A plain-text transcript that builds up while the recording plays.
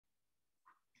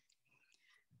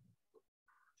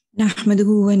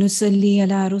नहमदुहु व नुसल्ली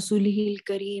अला रसूलिहिल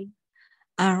करीम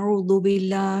अऊज़ु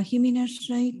बिल्लाहि मिनश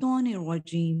शैतानिर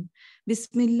रजीम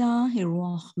बिस्मिल्लाहिर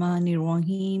रहमानिर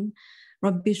रहीम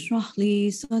रब्बिश्रह ली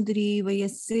सदरी व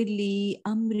यस्सिर ली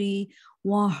अमरी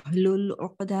वाहलुल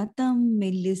उक़दतम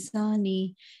मिन लिसानी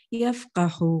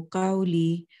यफ़क़हू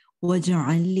क़ौली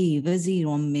वजअल ली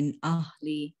वज़ीरम मिन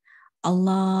अहली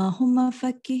अल्लाहुम्मा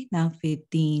फ़क़्हिना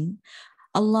फ़िद्दीन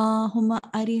Allahumma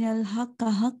arinal haqqa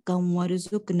haqqan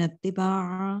warzuqna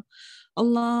ittiba'a.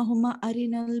 Allahumma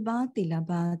arinal batila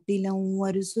batilan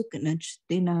warzuqna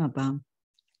ijtinaba.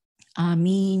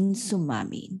 Ameen summa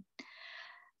ameen.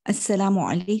 Assalamu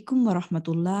alaikum wa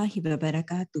rahmatullahi wa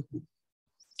barakatuhu.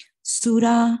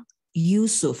 Surah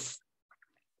Yusuf.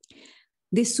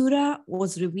 This surah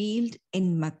was revealed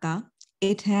in Makkah.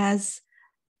 It has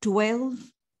 12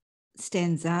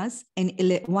 stanzas and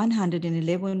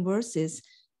 111 verses,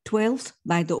 12th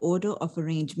by the order of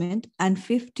arrangement and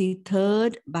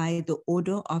 53rd by the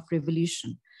order of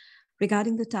revelation.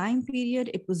 Regarding the time period,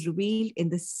 it was revealed in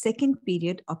the second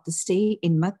period of the stay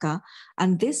in Mecca,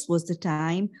 and this was the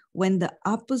time when the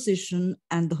opposition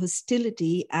and the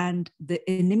hostility and the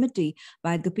enmity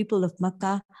by the people of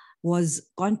Mecca was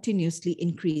continuously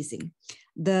increasing.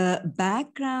 The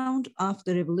background of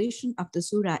the revelation of the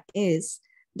surah is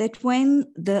that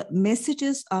when the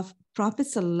messages of Prophet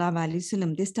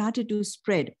ﷺ, they started to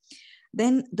spread,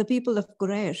 then the people of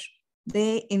Quraysh,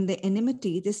 they in the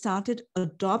enmity, they started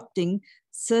adopting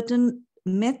certain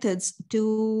methods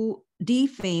to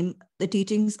defame the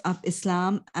teachings of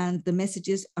Islam and the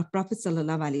messages of Prophet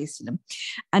ﷺ.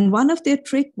 And one of their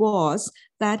trick was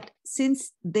that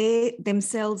since they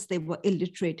themselves, they were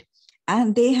illiterate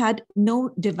and they had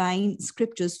no divine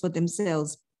scriptures for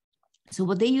themselves, so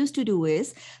what they used to do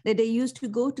is that they used to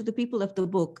go to the people of the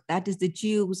book, that is the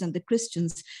Jews and the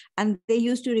Christians, and they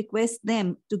used to request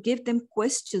them to give them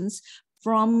questions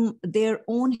from their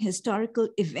own historical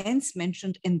events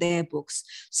mentioned in their books,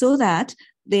 so that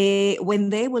when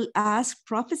they will ask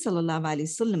Prophet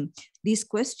ﷺ these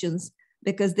questions,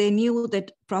 because they knew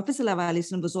that Prophet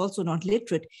ﷺ was also not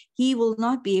literate, he will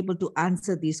not be able to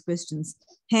answer these questions.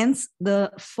 Hence,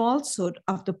 the falsehood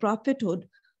of the prophethood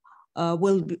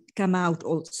will come out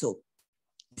also.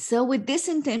 So with this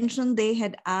intention, they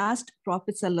had asked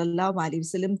Prophet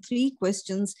ﷺ 3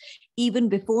 questions even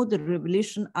before the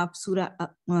revelation of Surah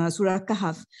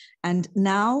Kahf. And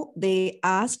now they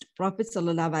asked Prophet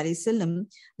ﷺ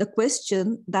the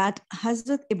question that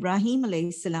Hazrat Ibrahim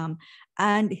ﷺ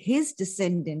and his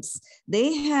descendants,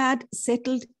 they had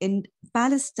settled in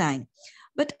Palestine.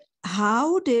 But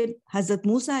how did Hazrat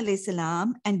Musa alayhi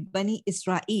salam and Bani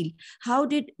Israel, how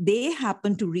did they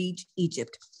happen to reach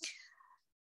Egypt?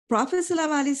 Prophet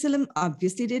ﷺ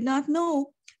obviously did not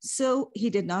know, so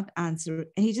he did not answer,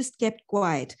 and he just kept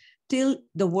quiet till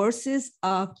the verses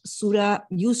of Surah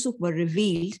Yusuf were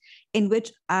revealed, in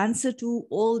which answer to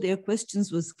all their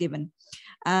questions was given.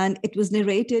 And it was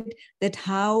narrated that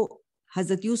how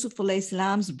Hazrat Yusuf alayhi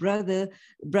salam's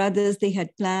brothers, they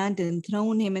had planned and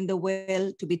thrown him in the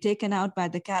well to be taken out by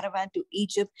the caravan to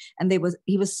Egypt. And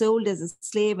he was sold as a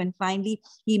slave. And finally,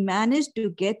 he managed to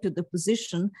get to the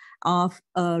position of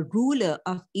a ruler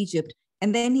of Egypt.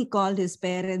 And then he called his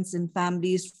parents and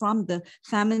families from the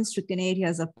famine-stricken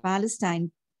areas of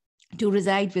Palestine to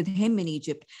reside with him in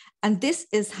Egypt. And this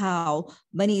is how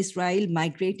Bani Israel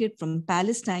migrated from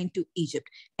Palestine to Egypt.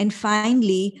 And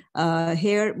finally,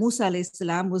 here Musa alayhi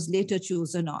salam was later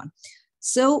chosen on.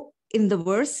 So in the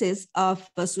verses of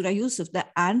Surah Yusuf, the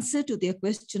answer to their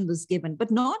question was given.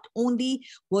 But not only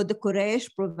were the Quraysh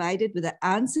provided with the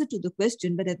answer to the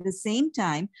question, but at the same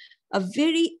time, a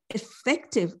very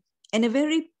effective and a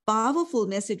very powerful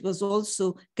message was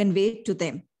also conveyed to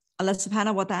them. Allah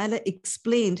subhanahu wa ta'ala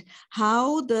explained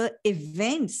how the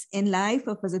events in life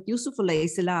of Hazrat Yusuf alayhi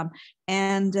salam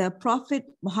and Prophet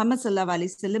Muhammad sallallahu alayhi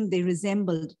wasallam, they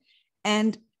resembled,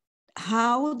 and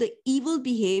how the evil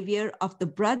behavior of the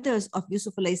brothers of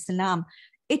Yusuf alayhi salam,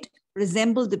 it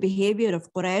resembled the behavior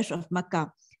of Quraysh of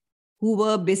Makkah, who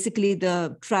were basically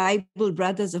the tribal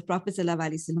brothers of Prophet sallallahu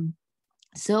alayhi wasallam.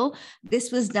 So this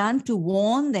was done to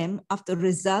warn them of the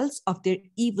results of their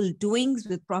evil doings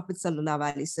with Prophet sallallahu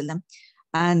alaihi wasallam.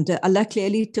 And Allah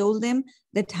clearly told them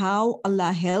that how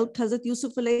Allah helped Hazrat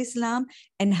Yusuf alayhi salam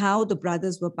and how the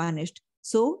brothers were punished.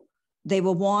 So they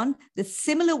were warned that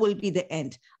similar will be the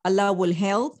end. Allah will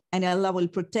help and Allah will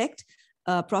protect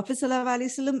Prophet sallallahu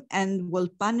alaihi wasallam and will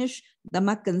punish the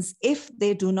Makkans if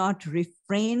they do not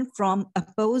refrain from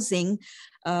opposing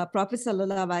Prophet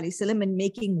sallallahu alaihi wasallam and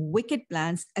making wicked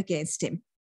plans against him.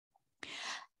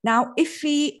 Now, if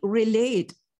we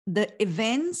relate the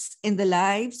events in the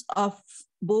lives of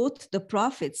both the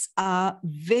prophets are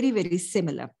very, very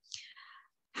similar.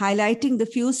 Highlighting the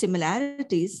few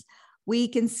similarities, we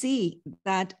can see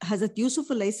that Hazrat Yusuf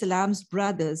alayhi salam's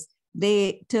brothers,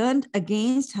 they turned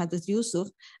against Hazrat Yusuf,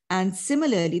 and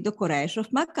similarly the Quraysh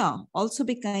of Makkah also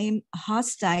became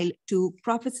hostile to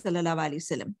Prophet sallallahu alaihi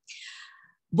wasallam.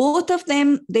 Both of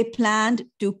them, they planned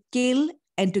to kill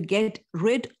and to get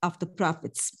rid of the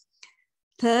prophets.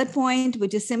 Third point,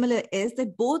 which is similar, is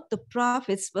that both the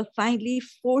prophets were finally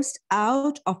forced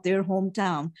out of their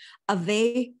hometown,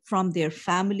 away from their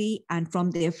family and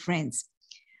from their friends.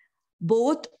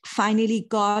 Both finally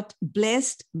got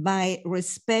blessed by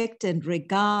respect and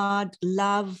regard,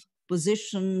 love,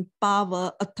 position,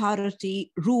 power,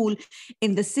 authority, rule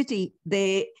in the city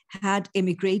they had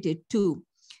immigrated to.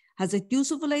 Hazrat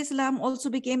Yusuf alayhi salam also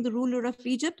became the ruler of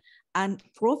Egypt, and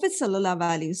Prophet sallallahu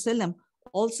alaihi wasallam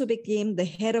also became the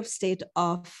head of state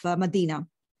of Medina.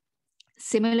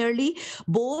 Similarly,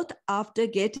 both after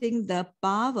getting the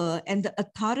power and the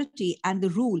authority and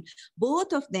the rule,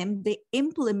 both of them, they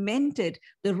implemented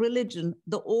the religion,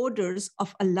 the orders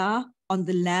of Allah on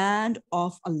the land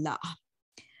of Allah.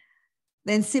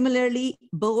 Then similarly,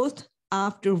 both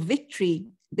after victory,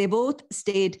 they both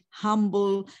stayed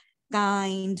humble,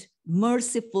 kind,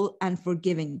 merciful, and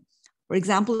forgiving. For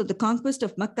example, at the conquest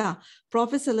of Makkah,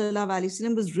 Prophet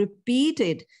ﷺ was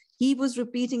repeating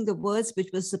the words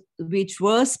which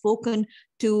were spoken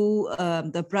to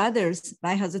the brothers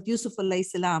by Hazrat Yusuf alayhi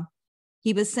salam.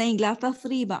 He was saying, La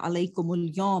tathriba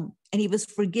alaykumul yawm, and he was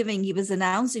forgiving, he was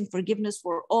announcing forgiveness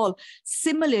for all.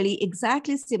 Similarly,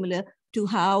 exactly similar to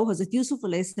how Hazrat Yusuf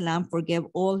alayhi salam forgave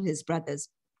all his brothers.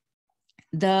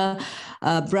 The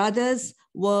brothers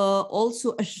were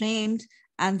also ashamed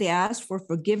and they asked for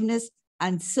forgiveness,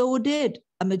 and so did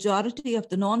a majority of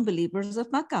the non-believers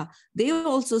of Makkah. They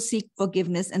also seek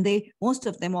forgiveness, and most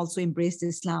of them also embraced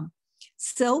Islam.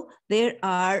 So there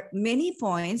are many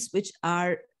points which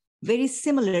are very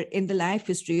similar in the life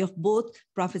history of both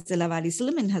Prophet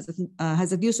ﷺ and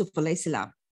Hazrat Yusuf alayhi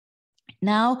salam.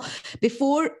 Now,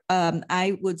 before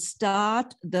I would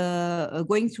start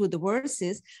going through the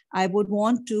verses, I would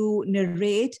want to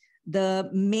narrate the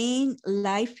main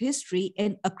life history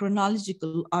in a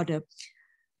chronological order.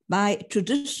 By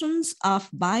traditions of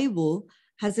Bible,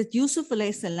 Hazrat Yusuf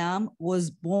alayhi salam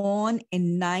was born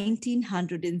in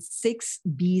 1906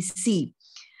 BC.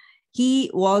 He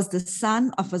was the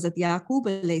son of Hazrat Yaqub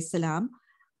alayhi salam,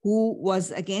 who was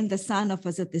again the son of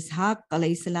Hazrat Ishaq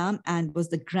alayhi salam and was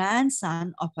the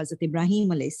grandson of Hazrat Ibrahim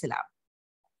alayhi salam.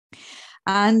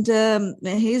 And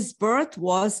his birth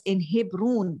was in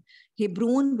Hebron,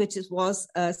 which was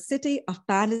a city of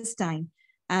Palestine.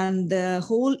 And the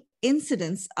whole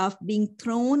incidence of being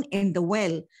thrown in the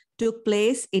well took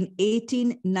place in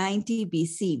 1890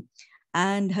 BC.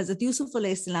 And Hazrat Yusuf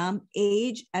alayhi salam,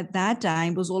 age at that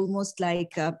time was almost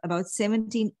like about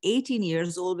 17, 18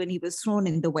 years old when he was thrown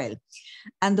in the well.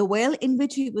 And the well in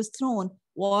which he was thrown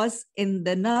was in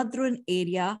the northern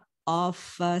area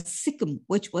of Sikkim,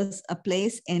 which was a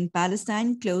place in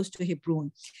Palestine close to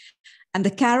Hebron. And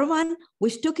the caravan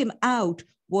which took him out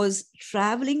was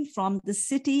traveling from the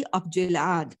city of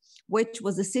Gilad, which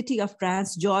was the city of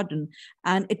Transjordan,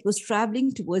 and it was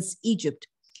traveling towards Egypt.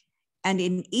 And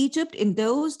in Egypt, in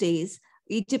those days,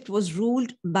 Egypt was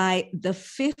ruled by the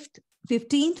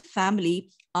 15th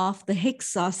family of the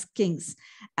Hyksos kings,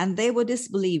 and they were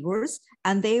disbelievers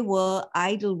and they were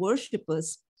idol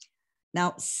worshippers.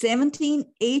 Now, 17,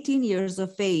 18 years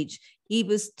of age, he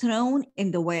was thrown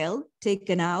in the well,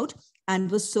 taken out, and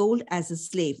was sold as a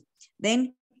slave.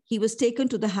 Then he was taken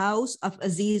to the house of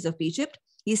Aziz of Egypt.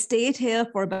 He stayed here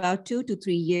for about 2 to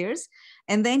 3 years,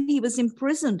 and then he was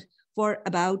imprisoned for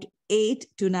about 8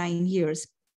 to 9 years.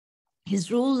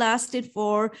 His rule lasted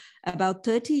for about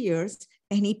 30 years,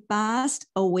 and he passed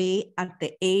away at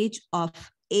the age of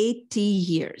 80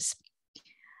 years.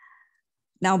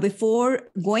 Now, before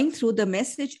going through the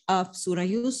message of Surah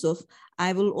Yusuf,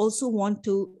 I will also want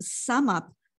to sum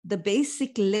up the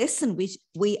basic lesson which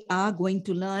we are going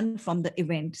to learn from the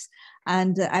events.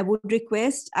 And I would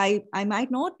request, I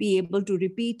might not be able to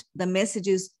repeat the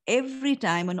messages every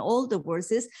time on all the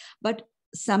verses, but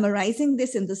summarizing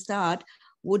this in the start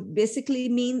would basically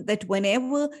mean that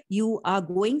whenever you are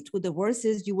going through the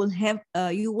verses, you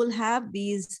will have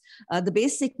these the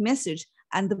basic message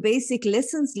and the basic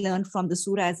lessons learned from the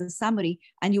surah as a summary,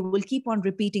 and you will keep on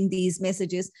repeating these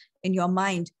messages in your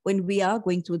mind when we are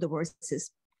going through the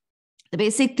verses. The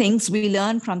basic things we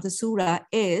learn from the surah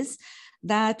is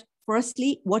that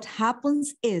firstly, what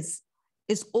happens is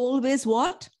always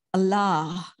what?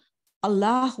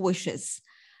 Allah wishes.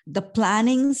 The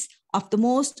plannings of the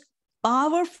most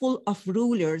powerful of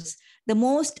rulers, the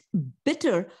most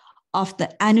bitter of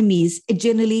the enemies,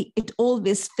 it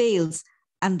always fails,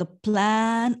 and the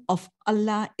plan of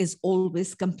Allah is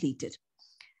always completed.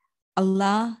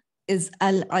 Allah is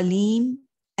Al-Alim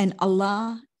and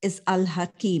Allah is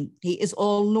Al-Hakim. He is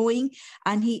all-knowing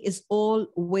and He is all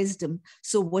wisdom.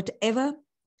 So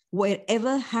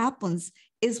wherever happens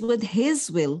is with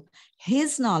His will,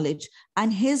 His knowledge,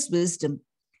 and His wisdom.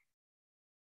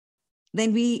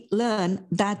 Then we learn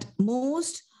that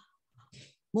most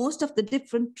of the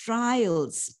different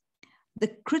trials, the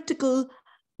critical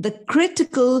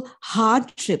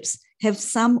hardships have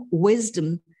some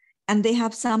wisdom and they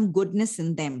have some goodness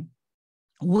in them.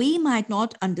 We might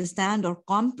not understand or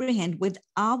comprehend with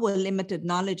our limited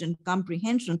knowledge and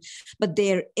comprehension, but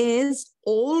there is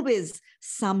always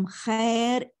some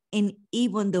khair in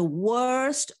even the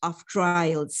worst of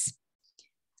trials.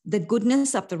 The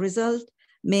goodness of the result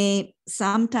may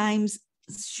sometimes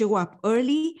show up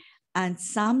early and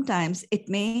sometimes it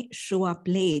may show up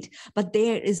late, but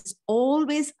there is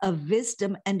always a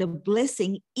wisdom and a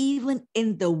blessing even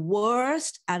in the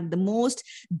worst and the most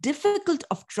difficult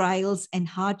of trials and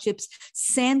hardships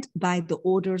sent by the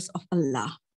orders of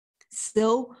Allah.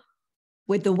 So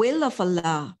with the will of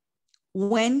Allah,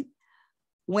 when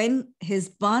His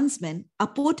bondsmen are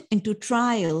put into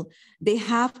trial, they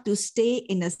have to stay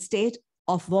in a state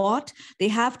of what? They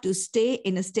have to stay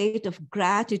in a state of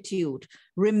gratitude,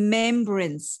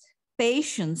 remembrance,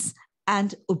 patience,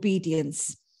 and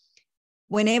obedience.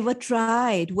 Whenever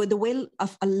tried with the will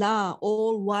of Allah,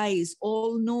 all wise,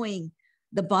 all knowing,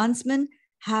 the bondsmen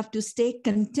have to stay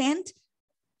content,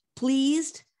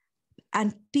 pleased,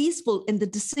 and peaceful in the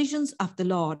decisions of the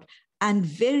Lord, and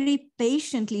very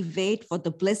patiently wait for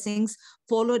the blessings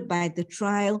followed by the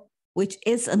trial which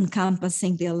is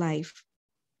encompassing their life.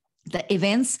 The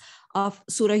events of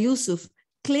Surah Yusuf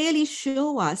clearly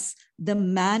show us the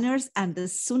manners and the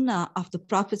sunnah of the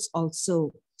prophets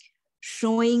also,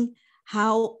 showing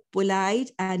how polite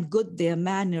and good their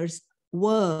manners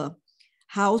were,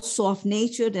 how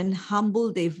soft-natured and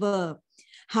humble they were,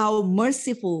 how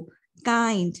merciful,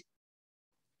 kind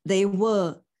they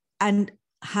were, and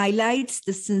highlights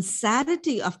the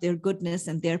sincerity of their goodness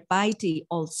and their piety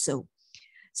also.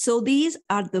 So these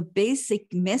are the basic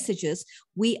messages.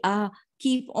 We will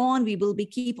keep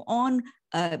on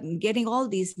getting all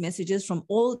these messages from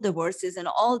all the verses and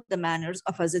all the manners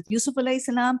of Hazrat Yusuf alayhi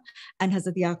salam and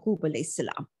Hazrat Yaqub alayhi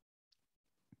salam.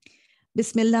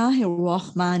 Bismillahir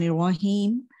Rahmanir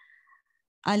Rahim.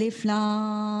 Alif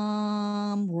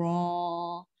Lam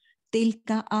Ra.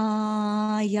 Tilka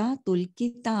ayatul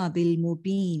kitabil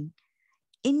mubin.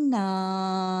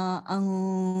 Inna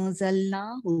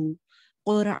anzalnahu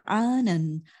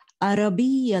Quranan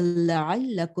Arabiyyan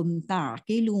la'allakum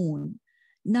ta'qilun.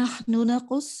 Nahnu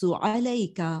naqussu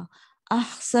alayka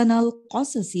ahsanal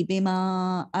qasasi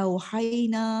bima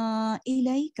awhayna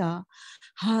ilayka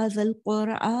hadhal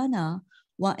Qur'ana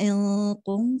wa in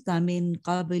kunta min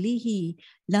qablihi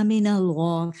laminal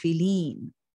ghafilin.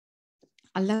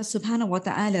 Allah subhanahu wa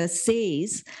ta'ala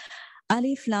says,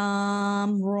 Alif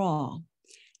Lam Ra.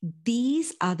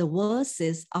 These are the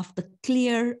verses of the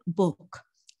clear book.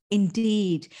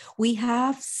 Indeed, we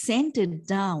have sent it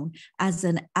down as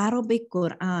an Arabic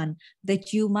Quran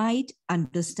that you might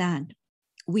understand.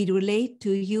 We relate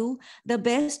to you the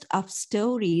best of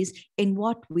stories in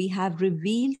what we have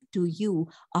revealed to you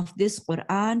of this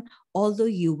Quran, although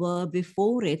you were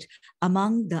before it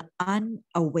among the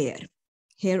unaware.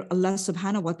 Here Allah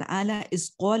subhanahu wa ta'ala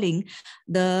is calling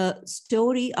the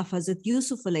story of Hazrat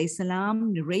Yusuf alayhi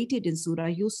salam narrated in Surah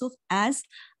Yusuf as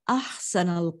Ahsan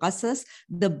al-Qasas,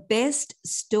 the best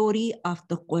story of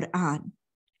the Quran.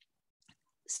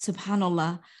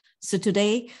 Subhanallah. So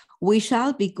today we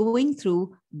shall be going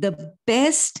through the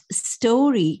best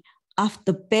story of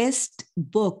the best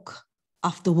book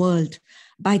of the world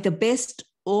by the best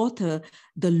author,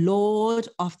 the Lord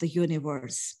of the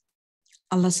universe.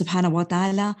 Allah subhanahu wa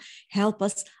ta'ala help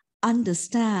us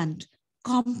understand,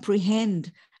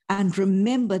 comprehend, and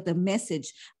remember the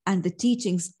message and the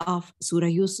teachings of Surah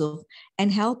Yusuf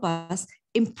and help us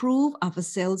improve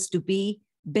ourselves to be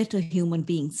better human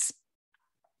beings.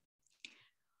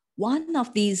 One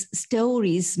of these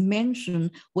stories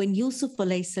mentioned when Yusuf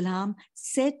alayhi salam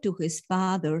said to his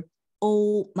father,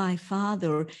 "Oh, my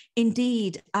father,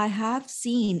 indeed, I have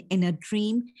seen in a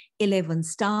dream 11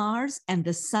 stars and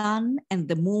the sun and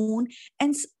the moon,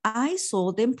 and I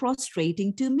saw them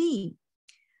prostrating to me."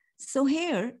 So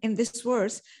here in this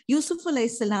verse, Yusuf alayhi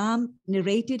salam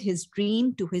narrated his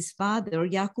dream to his father,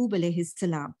 Yaqub alayhi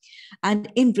salam.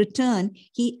 And in return,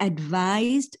 he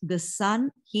advised the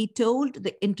son, he told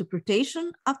the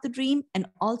interpretation of the dream and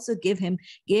also gave him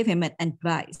an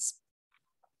advice.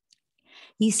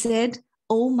 He said,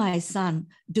 "O my son,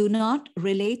 do not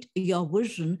relate your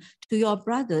vision to your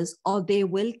brothers, or they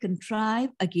will contrive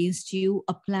against you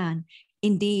a plan.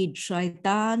 Indeed,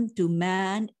 shaitan to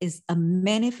man is a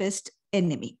manifest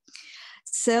enemy."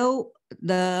 So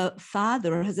the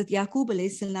father, Hazrat Yaqub alayhi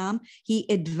salam, he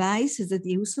advised Hazrat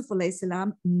Yusuf alayhi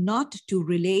salam not to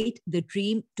relate the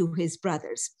dream to his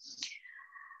brothers.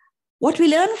 What we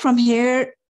learn from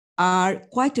here are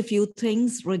quite a few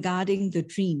things regarding the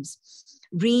dreams.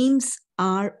 Dreams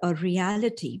are a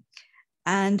reality,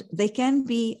 and they can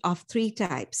be of three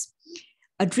types.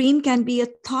 A dream can be a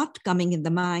thought coming in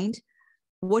the mind,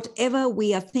 whatever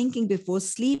we are thinking before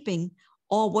sleeping,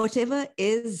 or whatever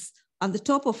is on the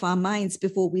top of our minds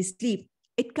before we sleep.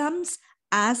 It comes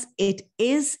as it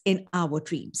is in our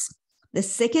dreams. The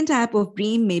second type of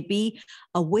dream may be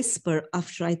a whisper of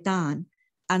shaitan.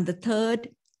 And the third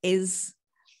is,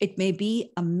 it may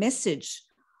be a message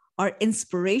or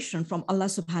inspiration from Allah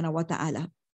subhanahu wa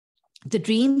ta'ala. The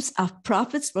dreams of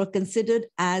prophets were considered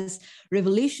as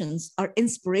revelations or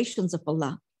inspirations of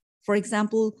Allah. For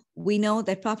example, we know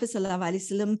that Prophet sallallahu alaihi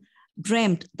wasallam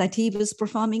dreamt that he was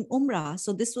performing Umrah.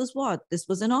 So this was what? This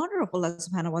was an order of Allah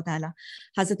subhanahu wa ta'ala.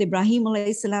 Hazrat Ibrahim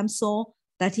alayhi salam saw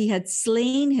that he had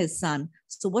slain his son.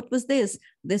 So what was this?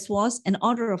 This was an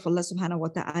order of Allah subhanahu wa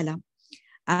ta'ala.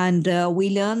 And we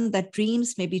learn that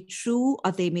dreams may be true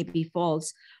or they may be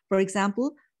false. For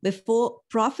example, before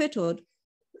prophethood,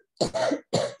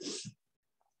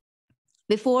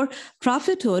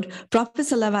 Prophet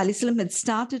ﷺ had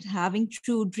started having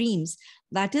true dreams.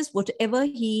 That is, whatever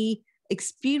he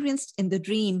experienced in the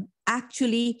dream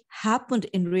actually happened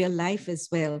in real life as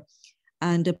well.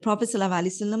 And Prophet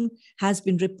ﷺ has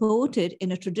been reported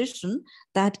in a tradition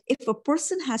that if a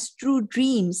person has true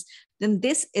dreams, then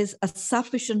this is a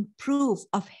sufficient proof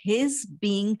of his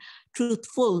being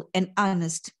truthful and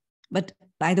honest. But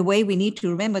by the way, we need to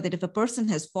remember that if a person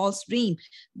has false dream,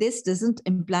 this doesn't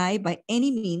imply by any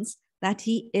means that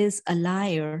he is a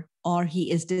liar or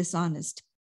he is dishonest.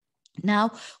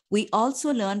 Now, we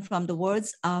also learn from the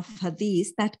words of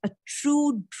Hadith that a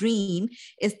true dream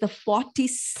is the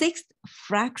 46th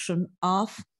fraction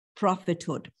of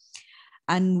prophethood.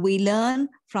 And we learn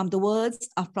from the words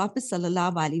of Prophet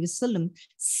sallallahu alaihi wasallam,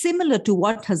 similar to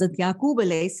what Hazrat Yaqub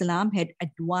alayhi salam had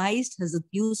advised Hazrat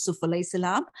Yusuf alayhi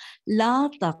salam, la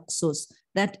taqsus,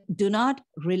 that do not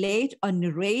relate or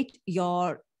narrate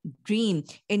your dream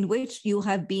in which you've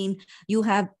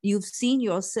seen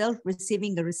yourself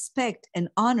receiving the respect and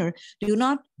honor. Do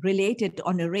not relate it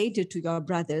or narrate it to your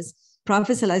brothers.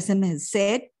 Prophet sallallahu alaihi wasallam has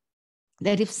said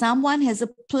that if someone has a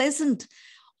pleasant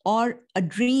or a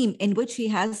dream in which he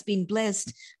has been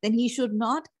blessed, then he should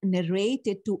not narrate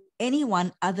it to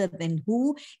anyone other than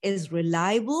who is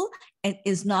reliable and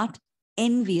is not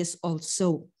envious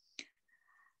also.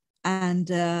 And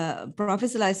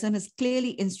Prophet ﷺ has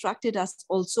clearly instructed us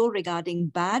also regarding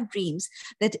bad dreams,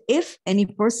 that if any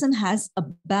person has a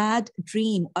bad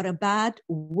dream or a bad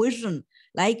vision,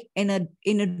 like in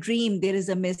a dream, there is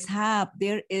a mishap,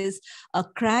 there is a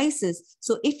crisis.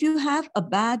 So if you have a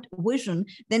bad vision,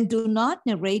 then do not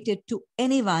narrate it to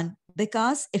anyone,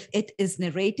 because if it is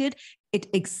narrated, it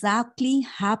exactly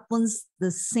happens the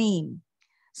same.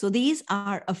 So these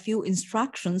are a few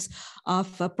instructions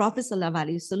of Prophet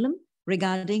ﷺ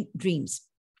regarding dreams.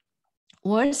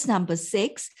 Verse number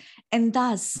 6, and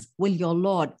thus will your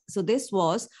Lord. So this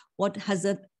was what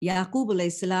Hazrat Yaqub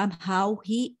alayhi salam, how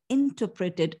he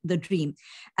interpreted the dream.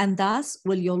 And thus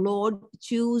will your Lord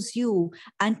choose you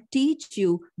and teach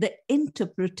you the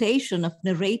interpretation of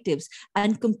narratives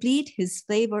and complete his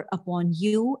favor upon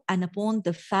you and upon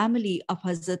the family of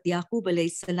Hazrat Yaqub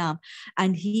alayhi salam.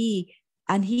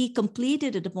 And he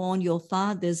completed it upon your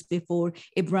fathers before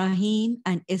Ibrahim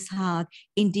and Ishaq.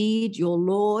 Indeed, your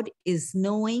Lord is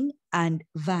knowing and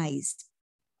wise.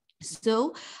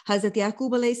 So Hazrat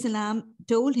Yaqub alayhi salam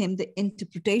told him the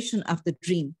interpretation of the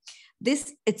dream.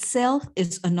 This itself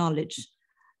is a knowledge.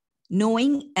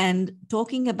 Knowing and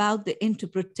talking about the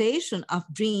interpretation of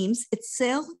dreams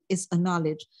itself is a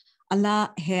knowledge.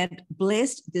 Allah had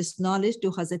blessed this knowledge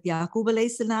to Hazrat Yaqub alayhi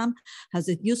salam,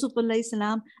 Hazrat Yusuf alayhi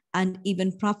salam, and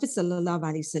even Prophet sallallahu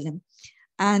alayhi wasallam.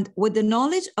 And with the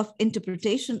knowledge of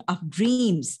interpretation of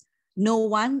dreams, no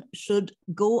one should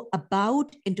go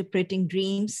about interpreting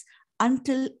dreams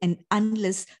until and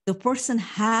unless the person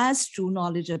has true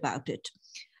knowledge about it.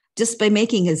 just by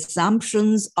making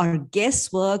assumptions or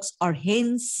guessworks or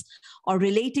hints or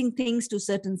relating things to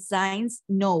certain signs.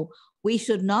 No, we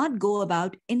should not go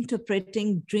about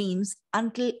interpreting dreams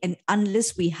until and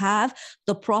unless we have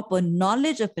the proper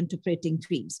knowledge of interpreting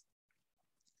dreams.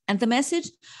 And the message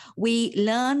we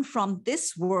learn from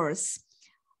this verse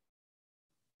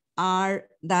are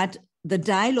that the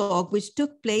dialogue which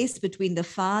took place between the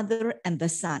father and the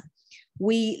son.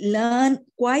 We learn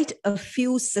quite a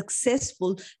few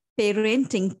successful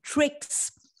parenting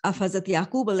tricks of Hazrat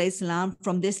Yaqub alayhi salam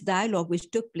from this dialogue which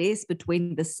took place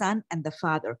between the son and the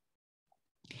father.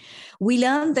 We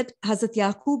learn that Hazrat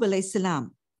Yaqub alayhi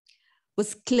salam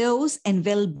was close and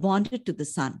well bonded to the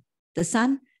son. The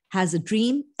son has a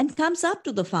dream and comes up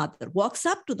to the father, walks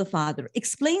up to the father,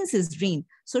 explains his dream.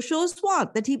 So shows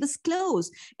what? That he was close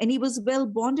and he was well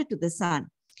bonded to the son.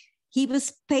 He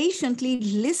was patiently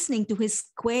listening to his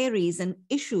queries and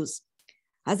issues.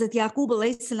 Hazrat Yaqub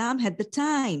alayhi salam had the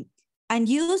time and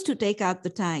used to take out the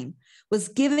time, was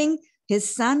giving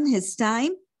his son his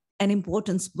time and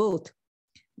importance both.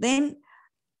 Then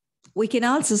we can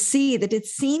also see that it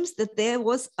seems that there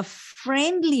was a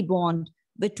friendly bond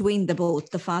between both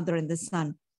the father and the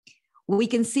son. We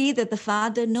can see that the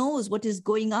father knows what is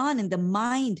going on in the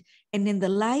mind and in the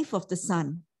life of the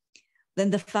son. Then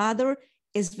the father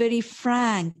is very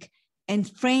frank and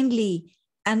friendly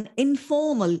and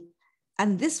informal.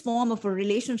 And this form of a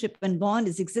relationship and bond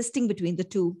is existing between the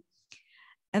two.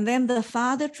 And then the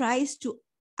father tries to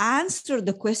answer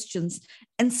the questions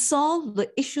and solve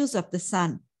the issues of the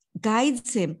son,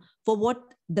 guides him for what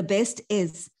the best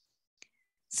is.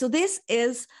 So this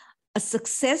is a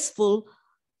successful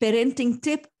parenting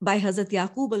tip by Hazrat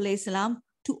Yaqub alayhi salam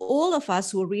to all of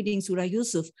us who are reading Surah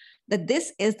Yusuf, that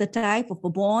this is the type of a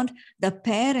bond that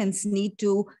parents need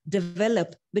to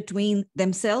develop between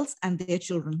themselves and their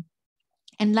children.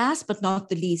 And last but not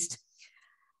the least,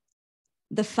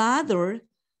 the father,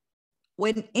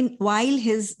 while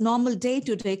his normal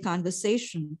day-to-day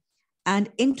conversation and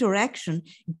interaction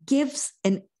gives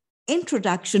an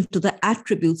introduction to the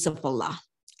attributes of Allah.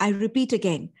 I repeat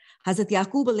again, Hazrat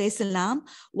Yaqub alayhi salam,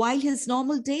 while his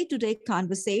normal day-to-day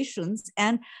conversations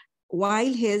and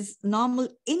while his normal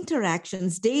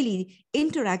interactions, daily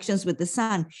interactions with the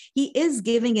son, he is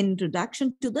giving an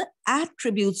introduction to the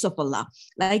attributes of Allah.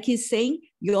 Like he's saying,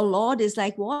 your Lord is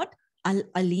like what?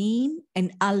 Al-Alim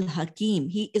and Al-Hakim.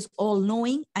 He is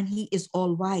all-knowing and he is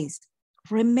all-wise.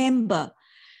 Remember,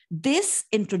 this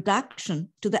introduction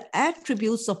to the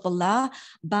attributes of Allah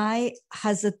by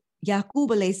Hazrat Yaqub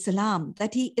alayhi salam,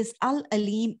 that he is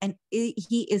Al-Alim and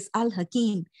he is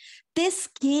Al-Hakim. This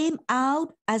came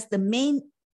out as the main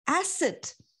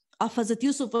asset of Hazrat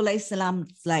Yusuf alayhi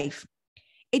salam's life.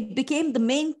 It became the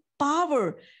main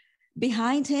power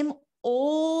behind him,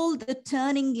 all the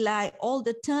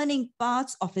turning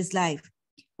parts of his life.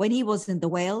 When he was in the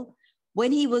well,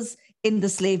 when he was in the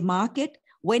slave market,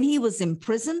 when he was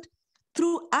imprisoned,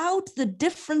 throughout the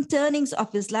different turnings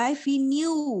of his life, he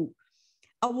knew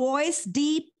a voice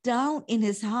deep down in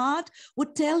his heart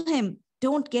would tell him,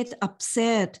 don't get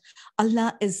upset.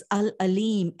 Allah is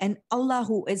Al-Alim and Allah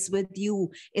who is with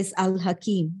you is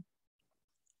Al-Hakim.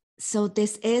 So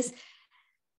this is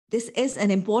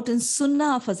an important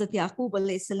sunnah of Hazrat Yaqub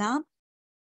alayhi salam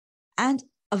and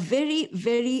a very,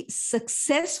 very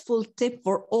successful tip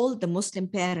for all the Muslim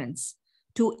parents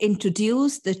to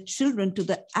introduce the children to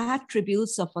the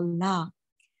attributes of Allah.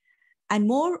 And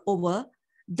moreover,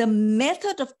 the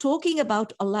method of talking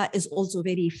about Allah is also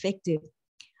very effective.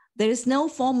 There is no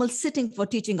formal sitting for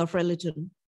teaching of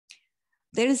religion.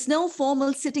 There is no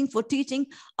formal sitting for teaching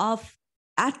of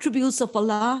attributes of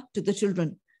Allah to the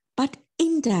children, but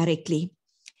indirectly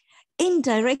in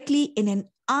an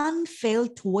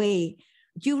unfelt way,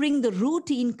 during the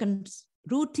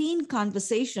routine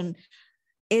conversation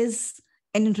is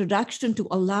an introduction to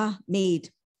Allah made.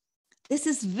 This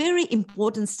is very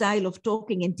important style of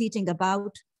talking and teaching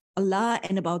about Allah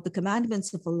and about the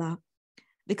commandments of Allah.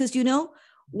 Because, you know,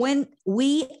 when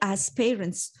we as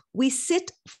parents, we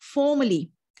sit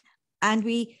formally and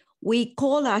we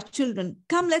call our children,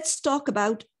 come, let's talk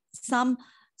about some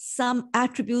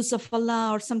attributes of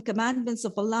Allah or some commandments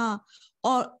of Allah,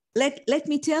 or let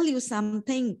me tell you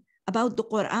something about the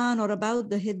Quran or about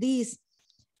the Hadith.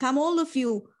 Come, all of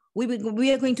you,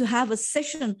 we are going to have a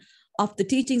session of the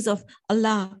teachings of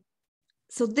Allah.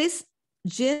 So this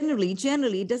generally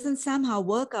doesn't somehow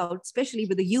work out, especially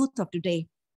with the youth of today.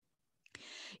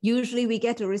 Usually we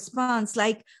get a response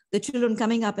like the children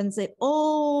coming up and say,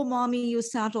 oh, mommy, you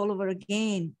start all over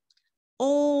again.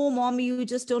 Oh, mommy, you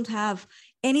just don't have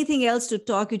anything else to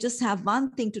talk. You just have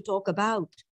one thing to talk about.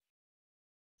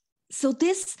 So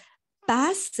this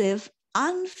passive,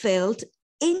 unfelt,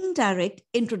 indirect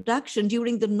introduction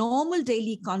during the normal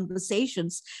daily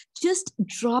conversations, just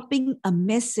dropping a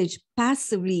message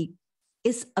passively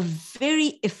is a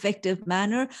very effective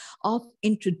manner of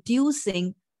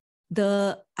introducing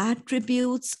the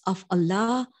attributes of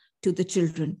Allah to the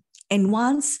children. And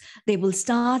once they will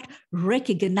start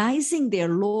recognizing their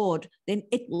Lord, then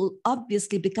it will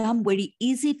obviously become very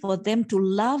easy for them to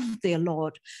love their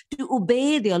Lord, to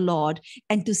obey their Lord,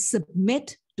 and to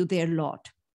submit to their Lord.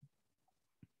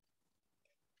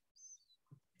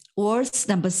 Verse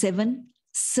number 7,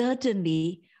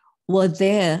 certainly were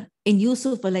there in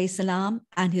Yusuf alayhi salam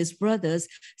and his brothers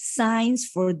signs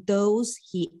for those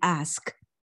he asked.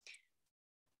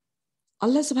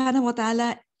 Allah subhanahu wa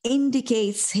ta'ala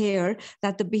indicates here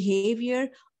that the behavior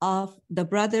of the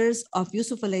brothers of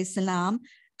Yusuf alayhi salam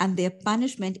and their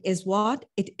punishment is what?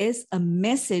 It is a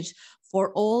message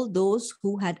for all those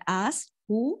who had asked,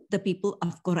 who? The people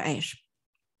of Warraich.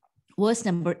 Verse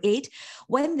number 8,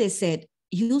 when they said,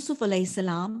 Yusuf alayhi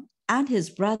salam and his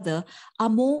brother are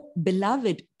more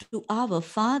beloved to our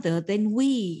father than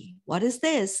we. What is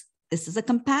this? This is a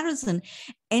comparison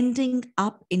ending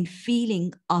up in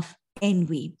feeling of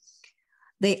envy.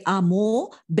 They are more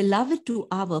beloved to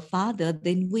our father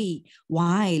than we,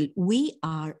 while we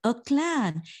are a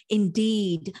clan.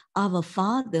 Indeed, our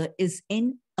father is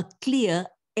in a clear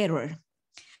error.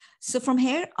 So from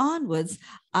here onwards,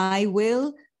 I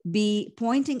will be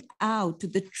pointing out to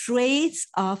the traits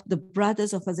of the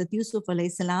brothers of Hazrat Yusuf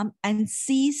alayhi salam and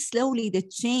see slowly the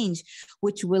change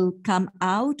which will come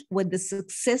out with the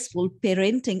successful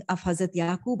parenting of Hazrat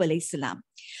Yaqub alayhi salam.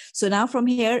 So now from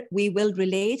here, we will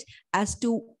relate as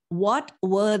to what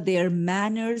were their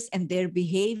manners and their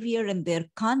behavior and their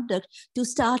conduct to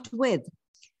start with.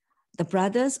 The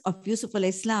brothers of Yusuf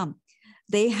alayhi salam,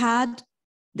 they had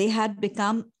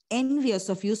become envious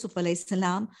of Yusuf alayhi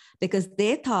salam because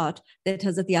they thought that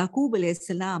Hazrat Yaqub alayhi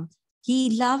salam,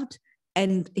 he loved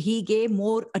and he gave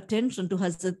more attention to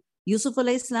Hazrat Yusuf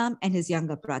alayhi salam and his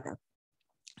younger brother.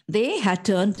 They had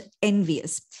turned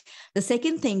envious. The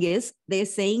second thing is they're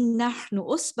saying nahnu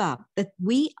usba, that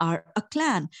we are a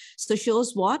clan. So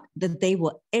shows what? That they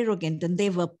were arrogant and they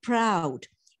were proud.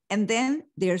 And then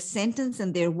their sentence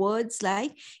and their words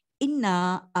like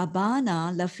inna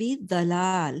abana lafi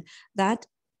dalal, that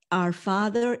our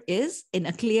father is in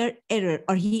a clear error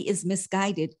or he is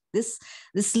misguided. This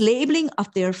labeling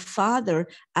of their father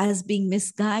as being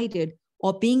misguided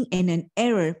or being in an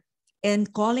error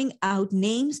and calling out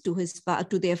names to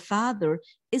their father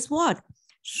is what?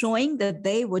 Showing that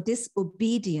they were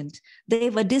disobedient, they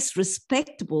were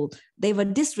disrespectful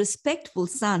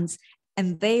sons,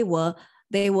 and they were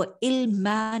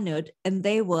ill-mannered, and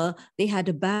they had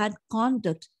a bad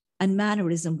conduct and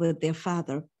mannerism with their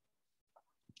father.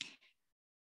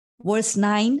 Verse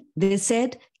 9, they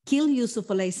said, kill Yusuf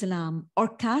alayhi salam or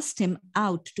cast him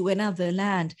out to another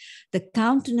land. The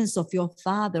countenance of your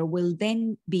father will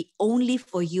then be only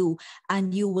for you,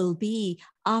 and you will be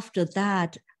after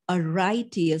that a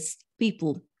righteous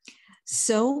people.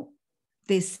 So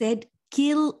they said,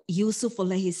 kill Yusuf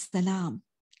alayhi salam.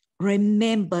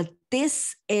 Remember,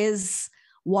 this is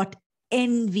what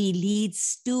envy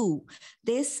leads to.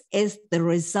 This is the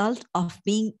result of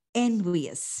being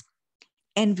envious.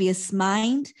 Envious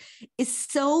mind is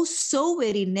so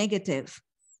very negative.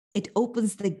 It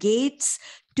opens the gates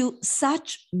to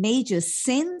such major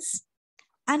sins.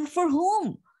 And for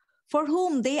whom? For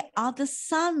whom? They are the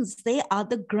sons, they are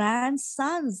the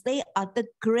grandsons, they are the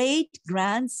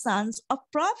great-grandsons of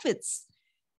prophets.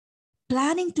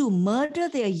 Planning to murder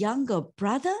their younger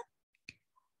brother?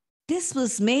 This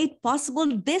was made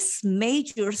possible, this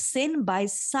major sin, by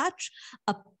such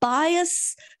a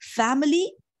pious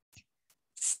family.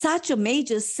 Such a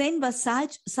major sin by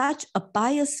such a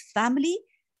pious family.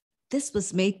 This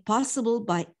was made possible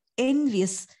by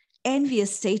envious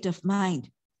state of mind.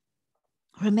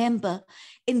 Remember,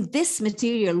 in this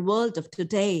material world of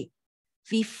today,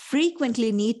 we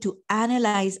frequently need to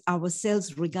analyze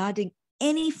ourselves regarding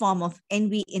any form of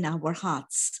envy in our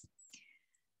hearts.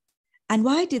 And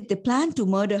why did they plan to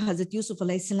murder Hazrat Yusuf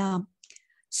alayhi salam?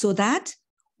 So that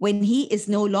when he is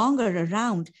no longer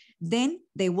around, then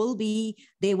they will be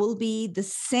the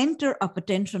center of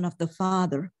attention of the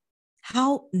father.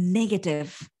 How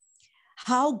negative,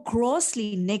 how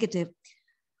grossly negative.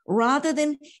 Rather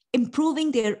than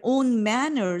improving their own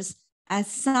manners as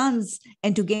sons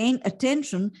and to gain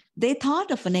attention, they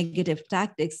thought of a negative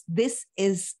tactics. This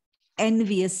is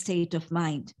envious state of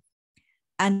mind.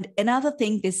 And another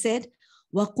thing they said,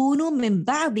 وَقُونُوا مِنْ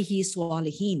بَعْدِهِ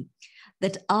صَالِحِينَ,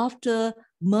 that after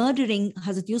murdering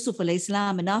Hazrat Yusuf alayhi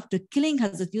salam, and after killing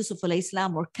Hazrat Yusuf alayhi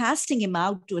salam or casting him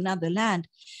out to another land,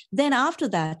 then after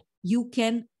that you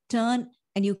can turn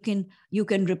and you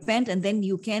can repent, and then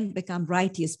you can become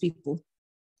righteous people.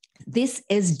 This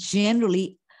is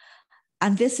generally,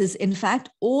 and this is in fact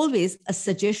always a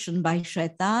suggestion by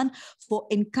shaitan for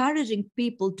encouraging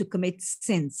people to commit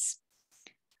sins.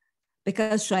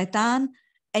 Because shaitan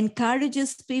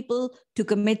encourages people to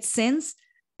commit sins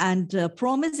and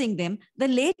promising them that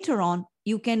later on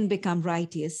you can become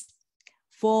righteous.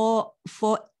 For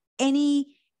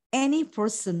any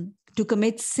person to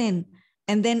commit sin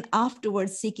and then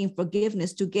afterwards seeking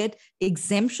forgiveness to get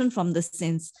exemption from the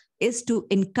sins is to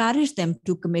encourage them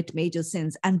to commit major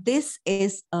sins. And this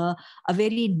is a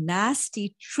very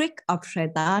nasty trick of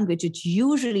shaitan, which it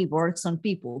usually works on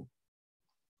people.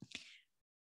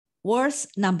 Verse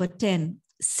number 10,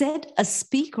 said a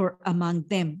speaker among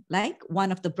them, like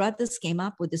one of the brothers came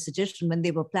up with a suggestion when they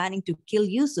were planning to kill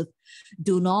Yusuf,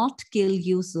 do not kill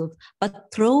Yusuf, but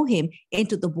throw him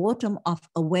into the bottom of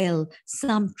a well.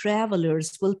 Some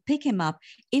travelers will pick him up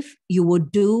if you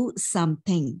would do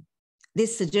something.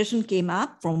 This suggestion came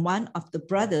up from one of the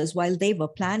brothers while they were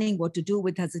planning what to do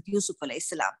with Hazrat Yusuf alayhi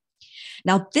salam.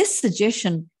 Now, this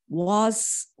suggestion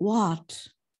was what?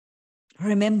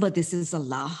 Remember, this is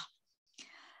Allah.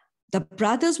 The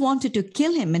brothers wanted to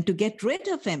kill him and to get rid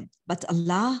of him, but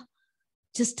Allah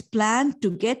just planned to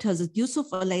get Hazrat Yusuf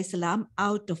alayhi salam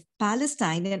out of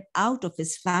Palestine and out of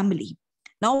his family.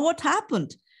 Now, what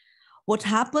happened? What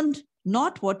happened?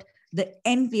 Not what the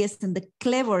envious and the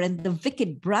clever and the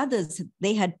wicked brothers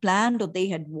they had planned or they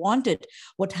had wanted.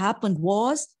 What happened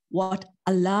was what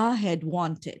Allah had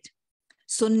wanted.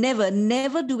 So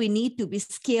never do we need to be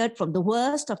scared from the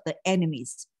worst of the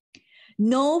enemies.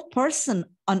 No person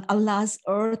on Allah's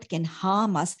earth can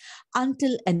harm us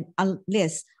until and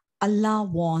unless Allah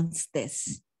wants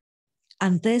this.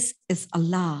 And this is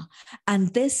Allah.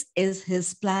 And this is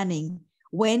his planning.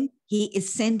 When he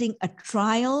is sending a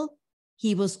trial,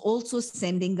 he was also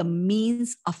sending a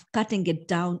means of cutting it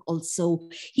down also.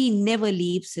 He never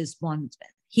leaves his bondsmen.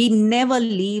 He never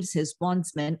leaves his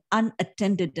bondsmen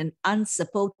unattended and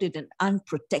unsupported and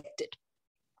unprotected.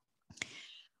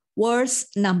 Verse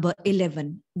number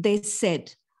 11, they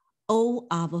said, O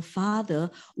our father,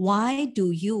 why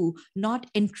do you not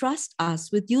entrust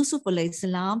us with Yusuf alayhi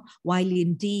salam, while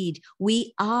indeed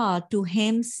we are to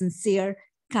him sincere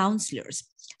counselors?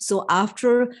 So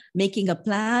after making a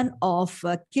plan of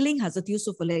killing Hazrat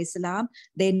Yusuf alayhi salam,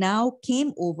 they now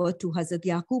came over to Hazrat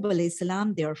Yaqub alayhi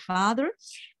salam, their father,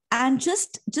 and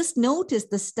just notice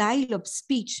the style of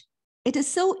speech. It is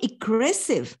so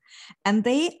aggressive, and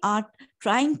they are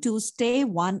trying to stay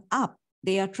one up.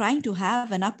 They are trying to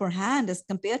have an upper hand as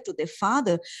compared to their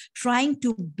father, trying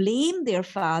to blame their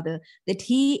father that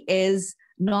he is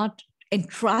not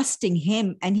entrusting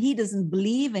him and he doesn't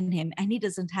believe in him and he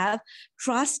doesn't have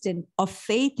trust in or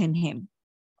faith in him.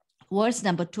 Verse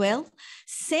number 12,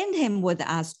 send him with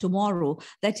us tomorrow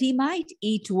that he might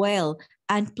eat well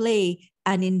and play,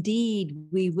 and indeed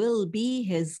we will be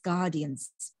his guardians.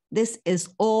 This is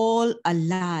all a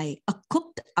lie, a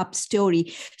cooked up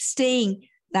story, saying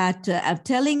that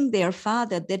telling their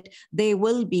father that they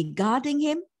will be guarding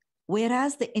him,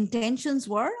 whereas the intentions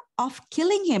were of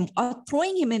killing him or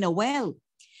throwing him in a well.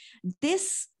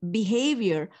 This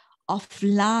behavior of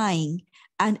lying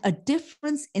and a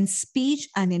difference in speech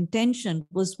and intention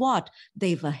was what?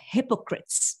 They were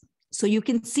hypocrites. So you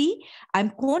can see,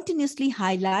 I'm continuously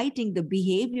highlighting the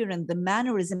behavior and the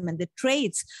mannerism and the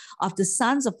traits of the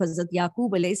sons of Hazrat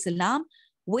Yaqub alayhi salam,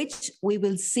 which we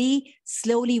will see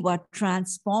slowly what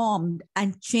transformed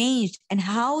and changed and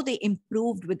how they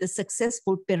improved with the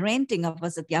successful parenting of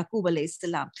Hazrat Yaqub alayhi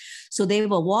salam. So they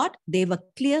were what? They were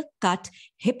clear-cut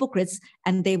hypocrites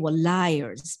and they were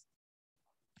liars.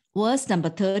 Verse number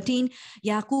 13,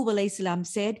 Yaqub alayhi salam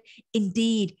said,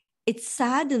 indeed, it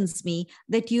saddens me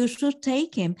that you should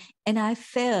take him, and I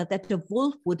fear that a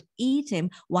wolf would eat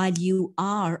him while you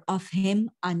are of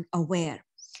him unaware.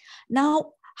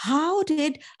 Now, how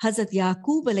did Hazrat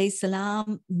Yaqub alayhi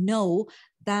salam know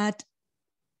that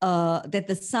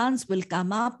the sons will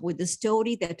come up with the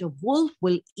story that a wolf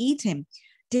will eat him?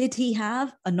 Did he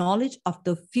have a knowledge of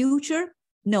the future?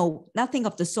 No, nothing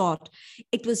of the sort.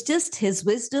 It was just his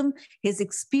wisdom, his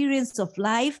experience of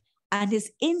life, and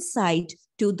his insight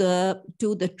to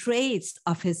the traits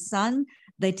of his son,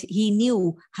 that he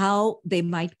knew how they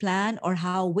might plan or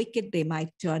how wicked they might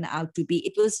turn out to be.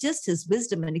 It was just his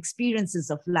wisdom and experiences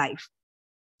of life.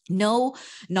 no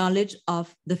knowledge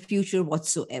of the future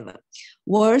whatsoever.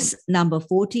 Verse number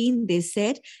 14, they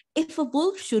said, if a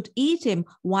wolf should eat him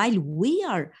while we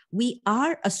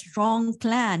are a strong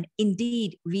clan,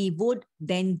 indeed we would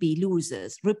then be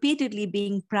losers. Repeatedly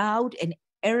being proud and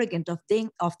arrogant of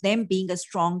them being a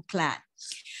strong clan.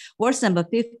 Verse number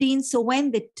 15, so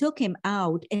when they took him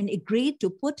out and agreed to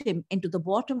put him into the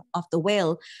bottom of the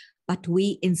well, but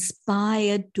we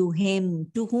inspired to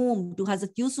him, to whom? To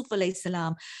Hazrat Yusuf alayhi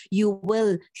salam, you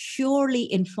will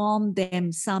surely inform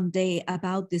them someday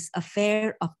about this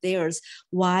affair of theirs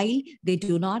while they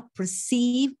do not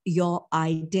perceive your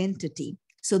identity.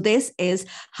 So this is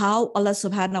how Allah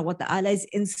subhanahu wa ta'ala is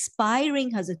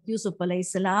inspiring Hazrat Yusuf alayhi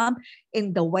salam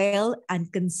in the well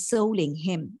and consoling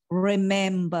him.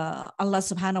 Remember, Allah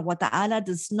subhanahu wa ta'ala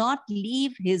does not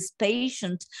leave his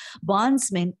patient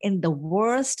bondsmen in the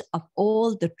worst of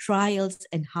all the trials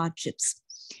and hardships.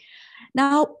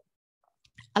 Now,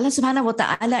 Allah subhanahu wa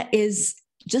ta'ala is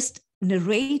just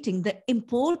narrating the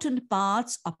important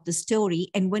parts of the story,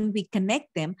 and when we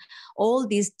connect them, all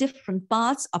these different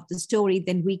parts of the story,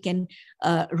 then we can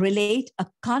relate a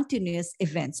continuous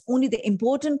events. Only the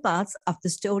important parts of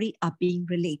the story are being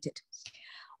related.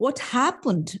 What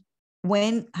happened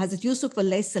when Hazrat Yusuf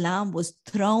alayhi salam was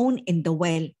thrown in the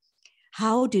well?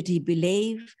 How did he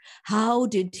believe? How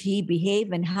did he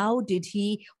behave? And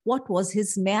what was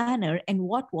his manner and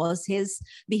what was his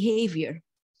behavior?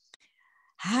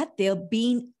 Had there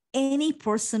been any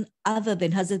person other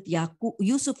than Hazrat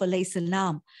Yusuf alayhi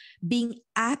salam being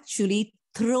actually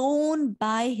thrown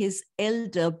by his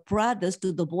elder brothers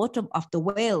to the bottom of the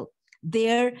well,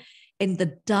 there in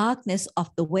the darkness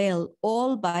of the well,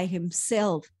 all by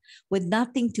himself, with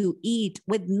nothing to eat,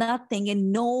 with nothing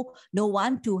and no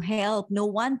one to help, no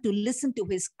one to listen to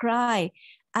his cry,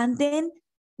 and then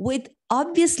with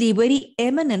obviously very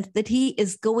imminent that he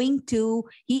is going to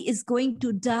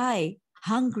die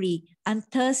hungry and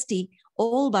thirsty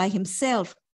all by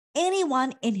himself.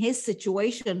 Anyone in his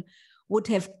situation would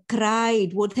have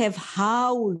cried, would have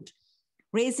howled,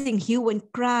 raising hue and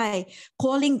cry,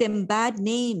 calling them bad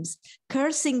names,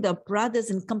 cursing the brothers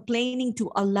and complaining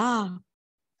to Allah.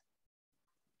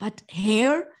 But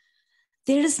here,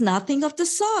 there is nothing of the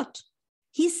sort.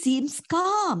 He seems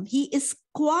calm, he is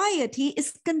quiet, he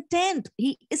is content,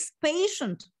 he is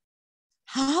patient.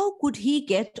 How could he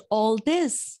get all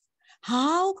this?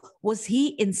 How was he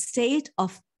in state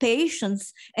of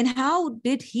patience? And how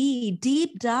did he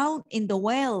deep down in the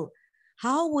well?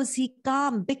 How was he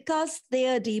calm? Because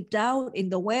there deep down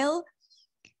in the well,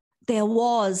 there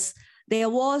was the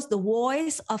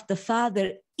voice of the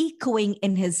father echoing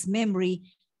in his memory.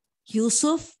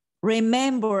 Yusuf,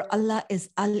 remember Allah is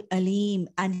Al-Alim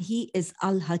and he is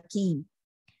Al-Hakim.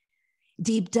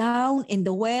 Deep down in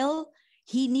the well,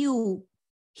 he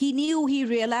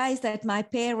realized that my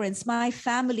parents, my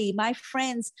family, my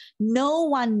friends, no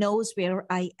one knows where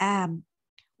I am,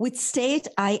 which state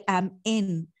I am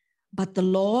in. But the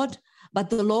Lord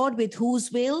with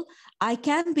whose will I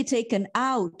can be taken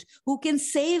out, who can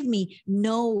save me,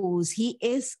 knows. He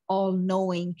is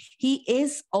all-knowing. He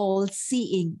is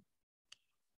all-seeing.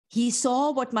 He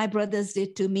saw what my brothers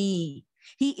did to me.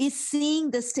 He is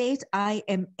seeing the state I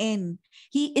am in.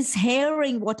 He is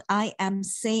hearing what I am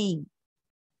saying.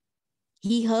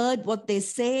 He heard what they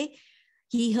say.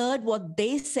 He heard what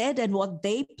they said and what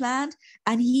they planned,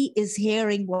 and he is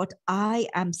hearing what I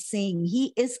am saying.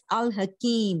 He is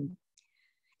Al-Hakim.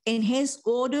 In his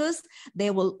orders,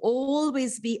 there will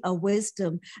always be a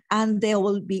wisdom, and there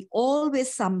will be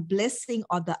always some blessing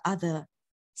or the other.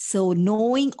 So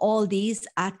knowing all these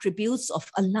attributes of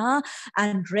Allah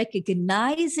and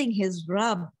recognizing his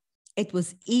Rabb, it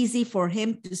was easy for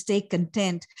him to stay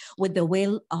content with the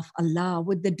will of Allah,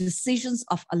 with the decisions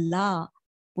of Allah,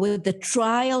 with the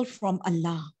trial from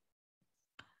Allah.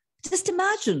 Just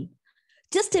imagine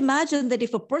that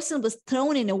if a person was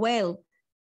thrown in a well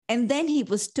and then he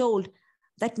was told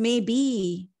that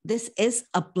maybe this is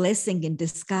a blessing in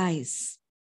disguise.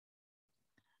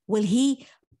 Will he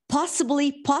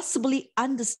possibly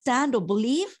understand or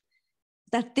believe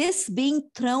that this being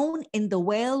thrown in the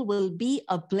well will be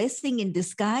a blessing in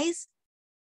disguise?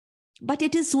 But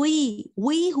it is we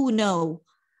who know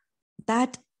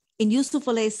that in Yusuf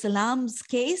alayhi salam's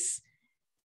case,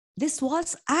 this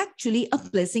was actually a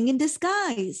blessing in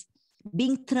disguise.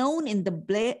 Being thrown in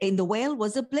the well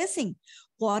was a blessing.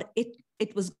 For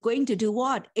it was going to do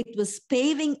what? It was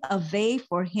paving a way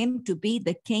for him to be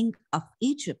the king of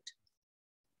Egypt.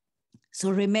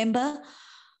 So remember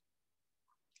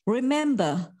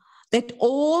that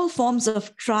all forms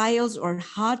of trials or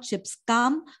hardships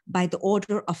come by the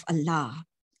order of Allah.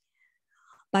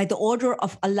 by the order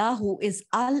of Allah, who is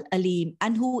Al-Alim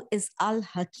and who is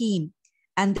Al-Hakim,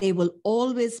 and they will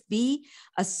always be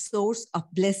a source of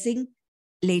blessing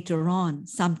later on,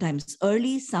 sometimes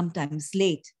early, sometimes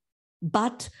late.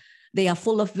 But they are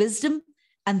full of wisdom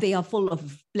and they are full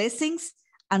of blessings,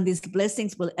 and these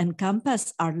blessings will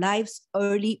encompass our lives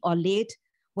early or late,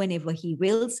 whenever He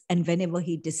wills and whenever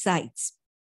He decides.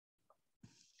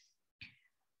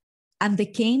 And they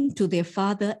came to their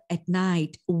father at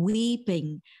night,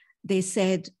 weeping. They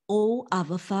said, "Oh,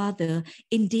 our father,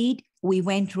 indeed we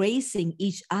went racing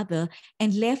each other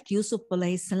and left Yusuf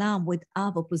alayhi salam with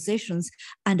our possessions,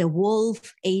 and a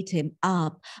wolf ate him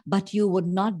up. But you would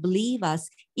not believe us,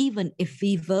 even if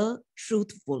we were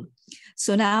truthful."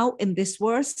 So now in this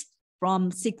verse,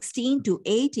 from 16 to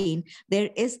 18, there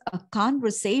is a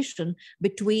conversation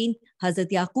between Hazrat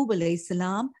Yaqub alayhi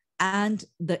salam and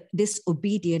the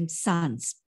disobedient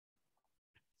sons.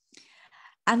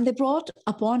 And they brought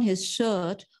upon his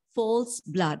shirt false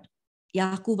blood.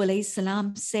 Yaqub alayhi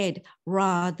salam said,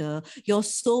 "Rather, your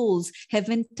souls have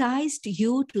enticed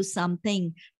you to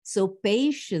something. So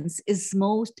patience is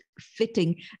most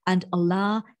fitting, and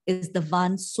Allah is the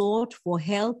one sought for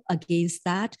help against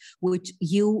that which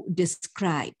you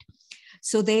described."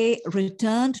 So they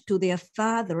returned to their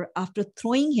father after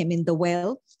throwing him in the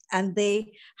well, and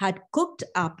they had cooked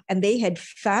up and they had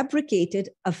fabricated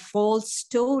a false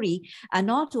story. And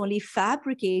not only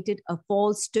fabricated a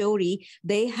false story,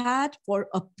 they had, for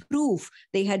a proof,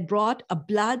 they had brought a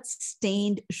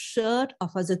blood-stained shirt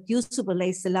of Hazrat Yusuf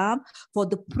alayhi salam for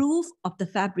the proof of the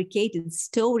fabricated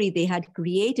story they had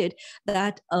created,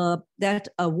 that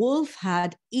a wolf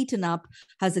had eaten up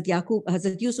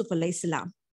Hazrat Yusuf alayhi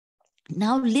salam.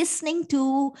 Now, listening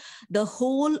to the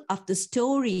whole of the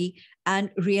story and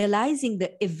realizing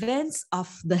the events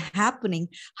of the happening,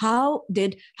 how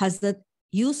did Hazrat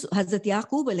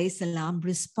Yaqub alayhi salam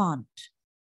respond?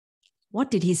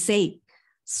 What did he say?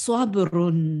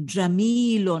 Sabrun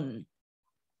jamilun.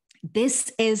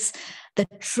 This is the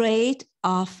trait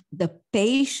of the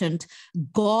patient,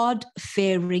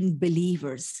 God-fearing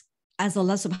believers. As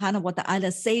Allah subhanahu wa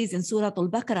ta'ala says in Surah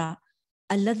Al-Baqarah,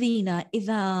 الذين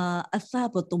إذا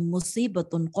أصابتهم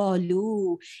مصيبة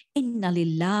قالوا إن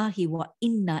لله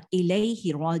وإنا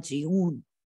إليه راجعون.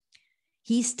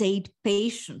 He stayed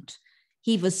patient.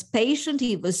 He was patient,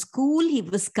 he was cool, he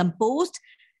was composed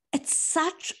at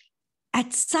such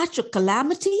a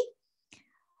calamity.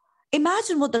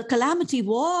 Imagine what the calamity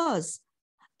was.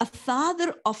 A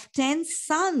father of 10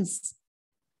 sons,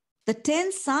 the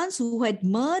 10 sons who had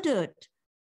murdered.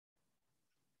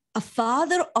 A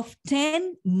father of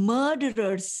 10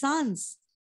 murderers' sons,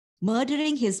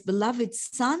 murdering his beloved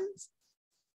sons.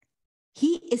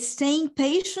 He is staying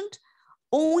patient.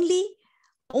 Only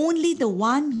the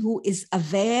one who is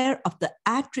aware of the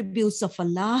attributes of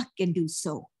Allah can do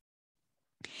so.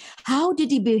 How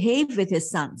did he behave with his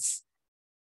sons?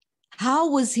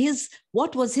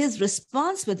 What was his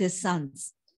response with his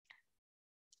sons?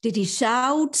 Did he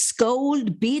shout,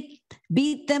 scold, beat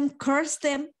them, curse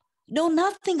them? No,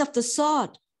 nothing of the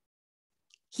sort.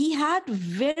 He did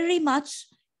very much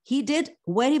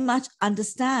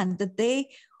understand that they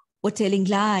were telling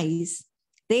lies.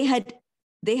 They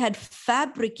had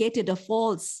fabricated a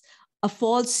false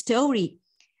story.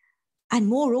 And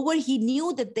moreover, he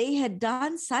knew that they had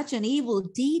done such an evil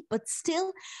deed, but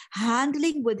still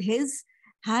handling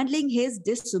his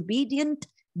disobedient,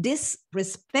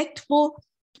 disrespectful,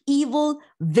 evil,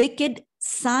 wicked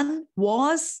son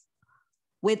was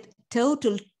with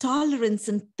total tolerance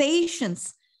and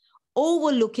patience,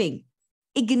 overlooking,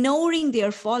 ignoring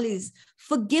their follies,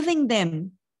 forgiving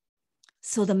them.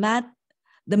 So the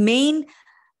main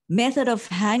method of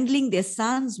handling their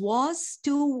sons was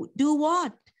to do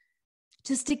what?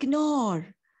 Just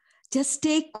ignore, just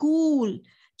stay cool,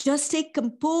 just stay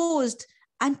composed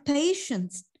and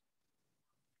patient.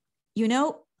 You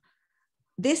know,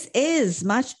 this is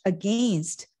much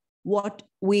against what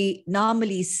we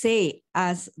normally say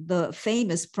as the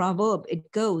famous proverb.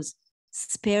 It goes,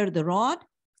 spare the rod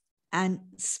and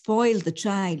spoil the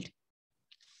child.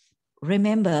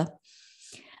 Remember,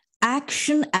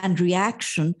 action and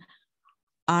reaction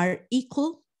are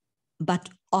equal but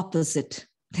opposite.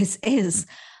 This is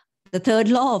the third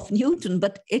law of Newton,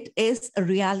 but it is a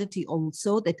reality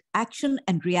also that action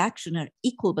and reaction are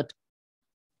equal but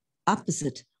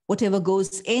opposite. Whatever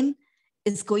goes in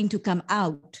is going to come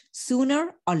out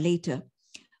sooner or later.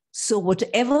 So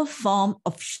whatever form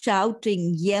of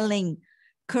shouting, yelling,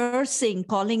 cursing,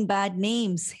 calling bad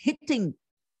names, hitting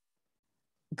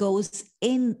goes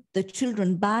in the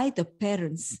children by the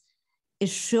parents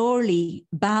is surely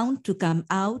bound to come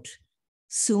out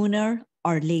sooner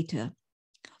or later.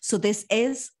 So this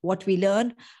is what we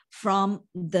learn from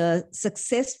the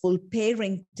successful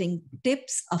parenting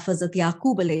tips of Hazrat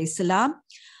Yaqub alayhi salam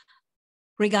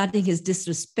regarding his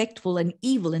disrespectful and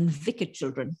evil and wicked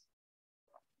children.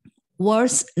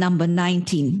 Verse number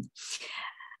 19.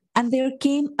 And there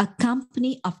came a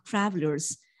company of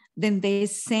travelers. Then they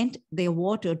sent their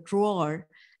water drawer,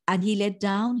 and he let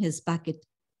down his bucket.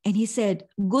 And he said,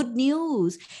 "Good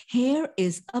news, here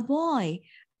is a boy."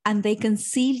 And they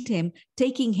concealed him,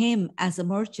 taking him as a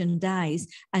merchandise,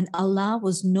 and Allah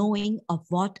was knowing of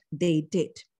what they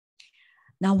did.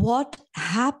 Now, what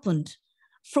happened?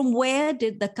 From where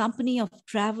did the company of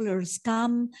travelers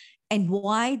come? And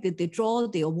why did they draw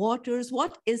their waters?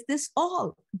 What is this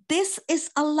all? This is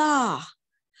Allah.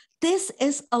 This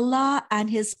is Allah and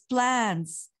his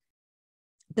plans.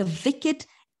 The wicked,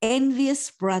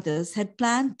 envious brothers had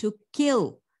planned to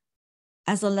kill.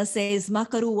 As Allah says,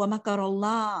 "Makaru wa makar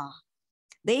Allah."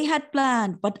 They had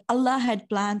planned, but Allah had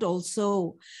planned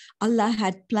also. Allah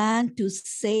had planned to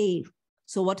save.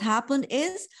 So what happened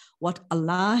is what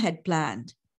Allah had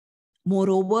planned.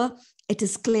 Moreover, it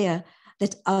is clear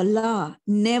that Allah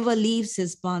never leaves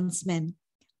his bondsmen.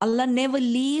 Allah never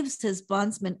leaves his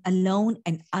bondsmen alone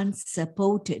and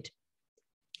unsupported.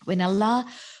 When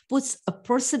Allah puts a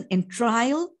person in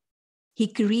trial, he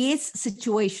creates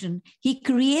situation, he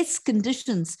creates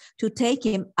conditions to take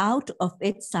him out of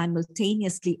it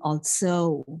simultaneously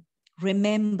also.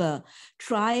 Remember,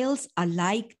 trials are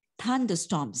like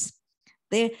thunderstorms.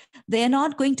 They're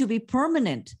not going to be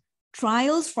permanent.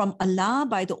 Trials from Allah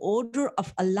by the order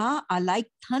of Allah are like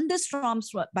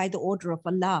thunderstorms by the order of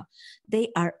Allah.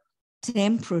 They are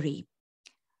temporary.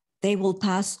 They will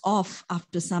pass off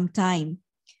after some time.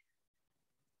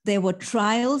 There were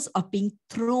trials of being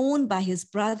thrown by his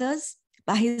brothers,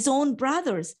 by his own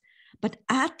brothers. But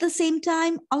at the same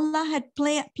time, Allah had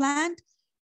planned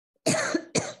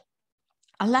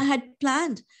Allah had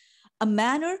planned a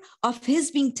manner of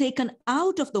his being taken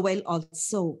out of the well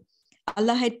also.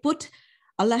 Allah had put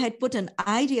an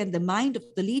idea in the mind of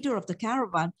the leader of the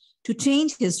caravan to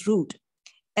change his route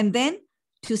and then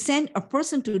to send a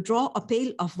person to draw a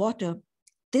pail of water.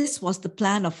 This was the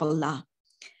plan of Allah.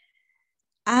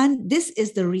 And this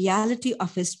is the reality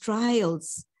of his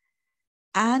trials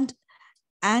and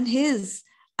his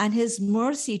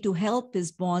mercy to help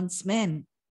his bondsmen.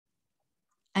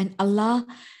 And Allah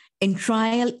in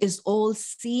trial is all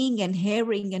seeing and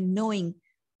hearing and knowing.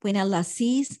 When Allah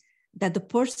sees that the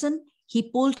person he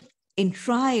pulled in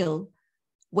trial,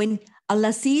 when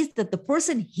Allah sees that the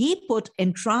person he put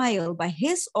in trial by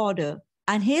his order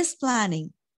and his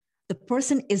planning, the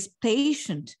person is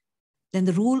patient, then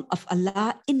the rule of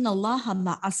Allah, Inna Allaha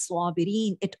ma'as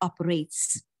sabirin, it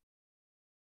operates.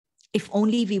 If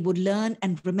only we would learn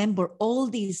and remember all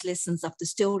these lessons of the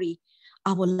story,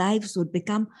 our lives would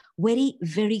become very,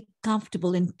 very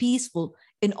comfortable and peaceful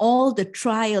in all the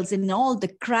trials, in all the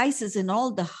crises, in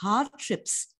all the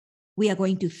hardships we are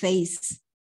going to face.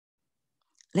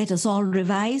 Let us all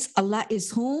revise. Allah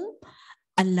is whom?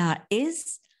 Allah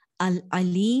is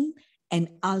Al-Alim and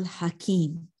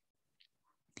Al-Hakim.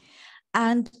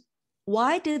 And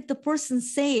why did the person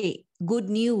say good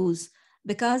news?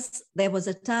 Because there was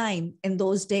a time in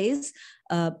those days,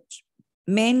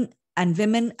 men and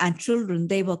women and children,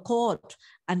 they were caught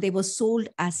and they were sold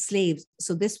as slaves.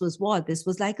 So this was what? This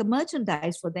was like a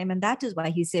merchandise for them. And that is why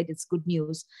he said it's good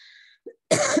news.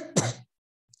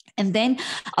 And then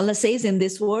Allah says in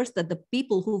this verse that the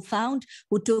people who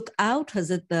took out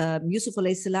Hazrat Yusuf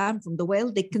alayhi salam from the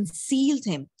well, they concealed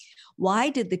him. Why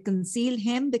did they conceal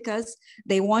him? Because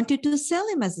they wanted to sell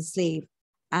him as a slave.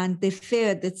 And they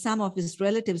feared that some of his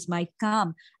relatives might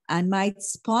come and might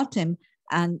spot him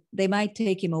and they might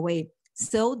take him away.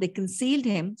 So they concealed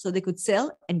him so they could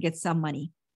sell and get some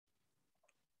money.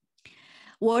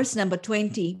 Verse number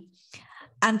 20,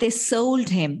 and they sold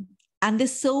him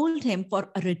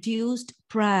for a reduced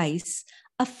price,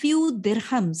 a few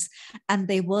dirhams, and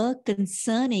they were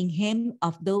concerning him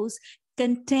of those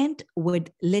content with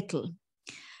little.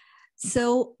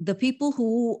 So the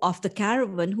people of the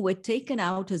caravan who had taken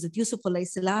out Hazrat Yusuf alayhi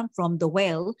salam from the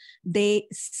well, they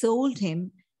sold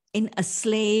him in a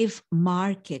slave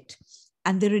market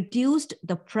and they reduced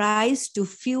the price to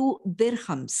few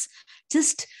dirhams,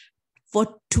 just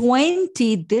for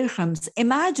 20 dirhams.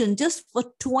 Imagine, just for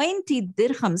 20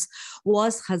 dirhams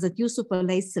was Hazrat Yusuf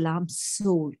alayhi salam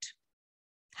sold.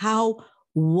 How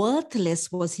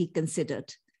worthless was he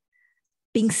considered?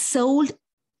 Being sold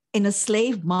in a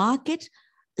slave market,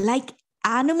 like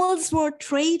animals were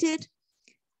traded.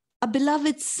 A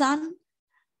beloved son,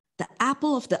 the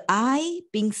apple of the eye,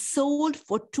 being sold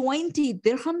for 20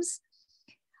 dirhams.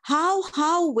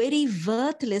 How very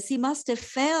worthless he must have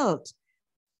felt.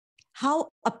 How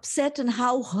upset and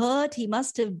how hurt he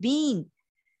must have been.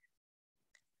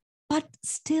 But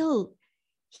still,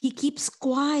 he keeps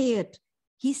quiet.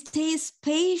 He stays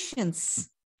patient.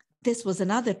 This was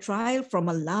another trial from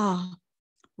Allah.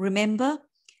 Remember,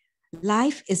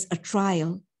 life is a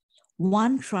trial.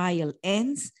 One trial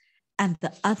ends and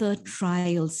the other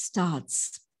trial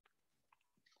starts.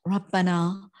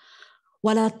 Rabbana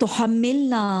wala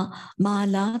tuhammilna ma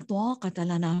la taqata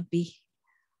lana bih.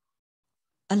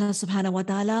 Allah subhanahu wa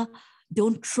ta'ala,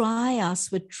 don't try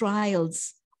us with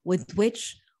trials with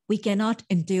which we cannot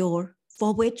endure,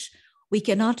 for which we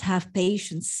cannot have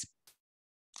patience.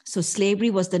 So slavery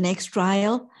was the next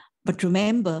trial. But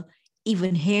remember,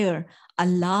 even here,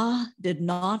 Allah did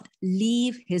not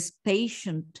leave his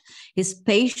patient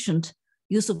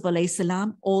Yusuf alayhi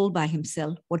salam all by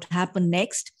himself. What happened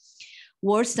next?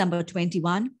 Verse number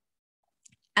 21.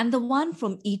 And the one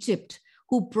from Egypt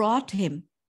who bought him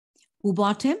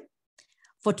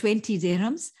for 20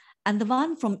 dirhams, and the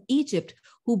one from Egypt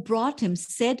who brought him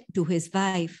said to his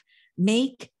wife,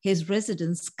 make his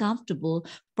residence comfortable.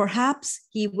 Perhaps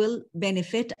he will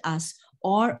benefit us,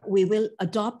 or we will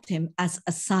adopt him as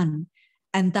a son.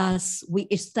 And thus we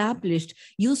established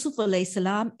Yusuf alayhi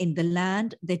salam in the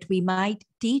land that we might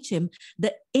teach him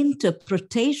the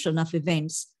interpretation of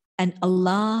events. And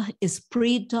Allah is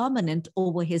predominant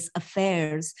over his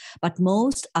affairs, but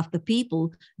most of the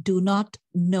people do not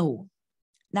know.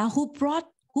 Now, who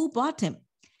bought him?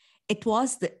 It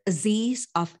was the Aziz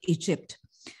of Egypt.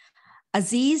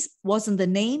 Aziz wasn't the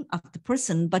name of the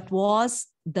person, but was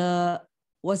the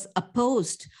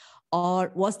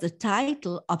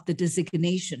title of the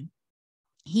designation.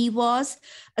 He was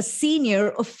a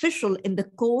senior official in the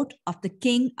court of the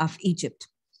king of Egypt.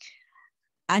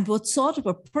 And what sort of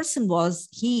a person was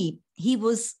he? He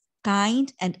was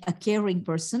kind and a caring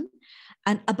person.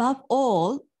 And above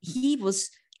all, he was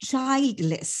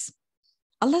childless.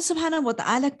 Allah subhanahu wa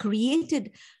ta'ala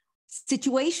created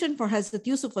situation for Hazrat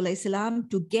Yusuf alayhi salam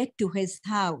to get to his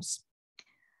house.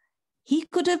 He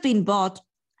could have been bought.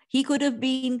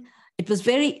 It was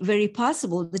very, very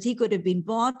possible that he could have been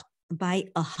bought by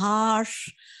a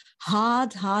harsh,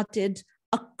 hard-hearted,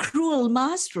 a cruel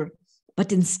master.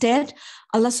 But instead,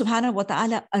 Allah subhanahu wa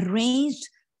ta'ala arranged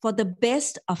for the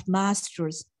best of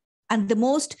masters and the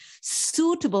most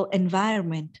suitable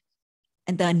environment,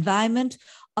 and the environment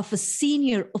of a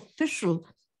senior official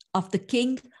of the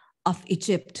king of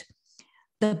Egypt.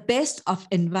 The best of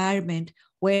environment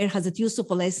where Hazrat Yusuf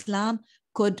alayhi salam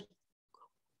could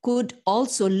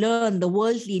also learn the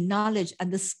worldly knowledge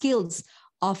and the skills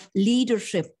of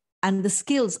leadership and the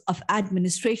skills of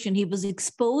administration. He was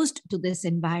exposed to this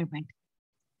environment.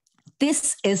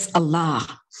 This is Allah.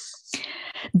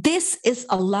 This is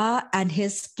Allah and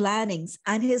his plannings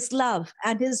and his love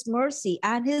and his mercy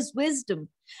and his wisdom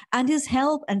and his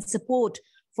help and support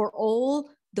for all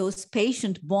those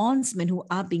patient bondsmen who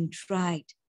are being tried.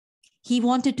 He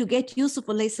wanted to get Yusuf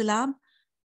alayhi salam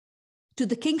to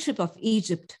the kingship of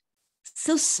Egypt.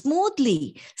 So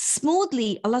smoothly,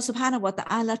 Allah subhanahu wa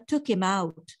ta'ala took him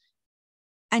out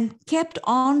and kept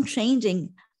on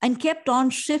changing and kept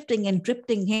on shifting and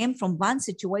drifting him from one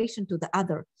situation to the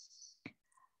other.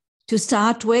 To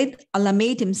start with, Allah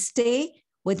made him stay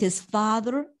with his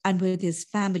father and with his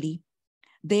family.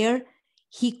 There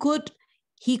he could,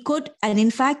 and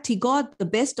in fact, he got the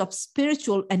best of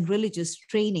spiritual and religious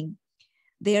training.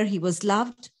 There he was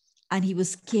loved and he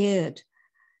was cared,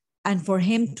 and for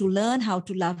him to learn how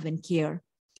to love and care.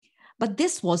 But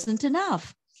this wasn't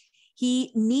enough.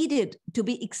 He needed to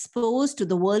be exposed to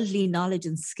the worldly knowledge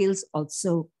and skills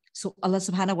also. So Allah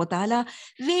subhanahu wa ta'ala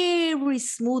very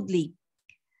smoothly,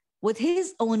 with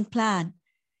his own plan,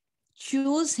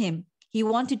 chose him. He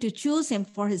wanted to choose him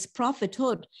for his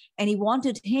prophethood, and he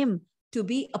wanted him to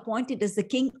be appointed as the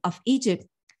king of Egypt.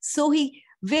 So he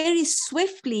very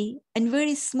swiftly and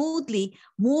very smoothly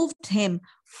moved him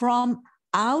from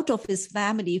out of his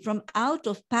family, from out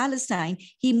of Palestine.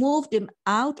 He moved him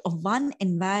out of one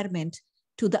environment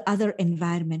to the other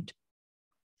environment,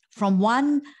 from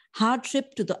one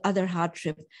hardship to the other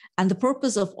hardship. And the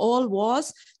purpose of all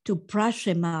was to brush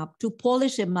him up, to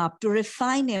polish him up, to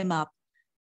refine him up.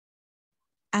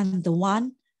 And the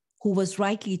one who was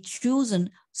rightly chosen,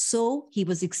 so he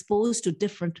was exposed to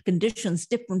different conditions,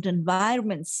 different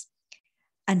environments,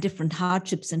 and different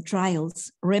hardships and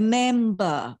trials.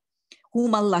 Remember,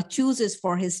 whom Allah chooses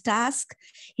for his task,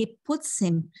 he puts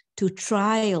him to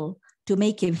trial to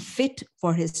make him fit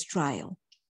for his trial.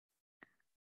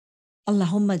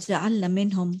 Allahumma ja'alna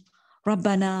minhum,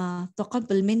 Rabbana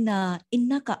taqabbal minna,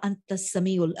 innaka antas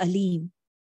samiul alim.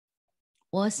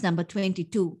 Verse number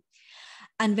 22.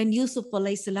 And when Yusuf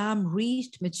alayhi salam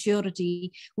reached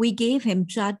maturity, we gave him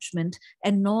judgment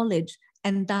and knowledge,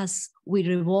 and thus we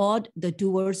reward the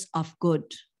doers of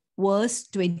good. Verse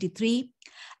 23.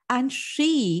 And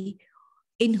she,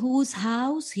 in whose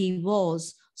house he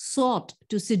was, sought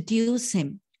to seduce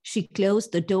him. She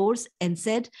closed the doors and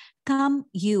said, "Come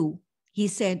you." He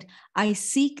said, "I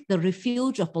seek the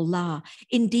refuge of Allah.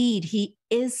 Indeed, he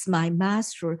is my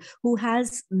master who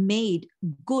has made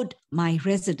good my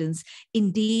residence.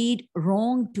 Indeed,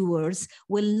 wrongdoers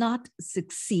will not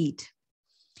succeed."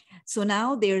 So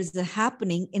now there's a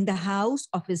happening in the house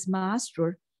of his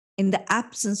master, in the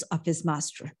absence of his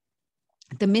master.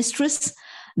 The mistress,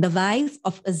 the wife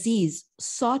of Aziz,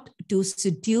 sought to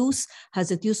seduce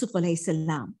Hazrat Yusuf alayhi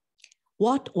salam.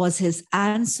 What was his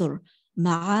answer?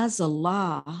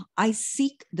 Ma'azallah, I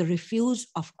seek the refuge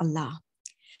of Allah.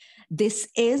 This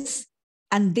is,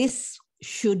 and this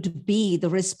should be the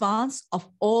response of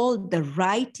all the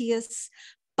righteous,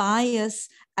 pious,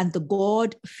 and the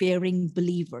God-fearing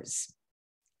believers.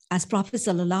 As Prophet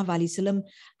Sallallahu Alaihi Wasallam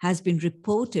has been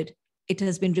reported, it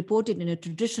has been reported in a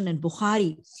tradition in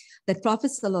Bukhari that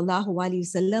Prophet Sallallahu Alaihi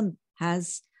Wasallam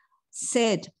has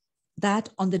said that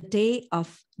on the day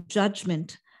of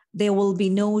judgment, there will be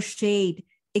no shade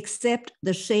except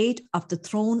the shade of the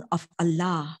throne of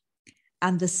Allah.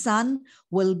 And the sun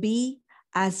will be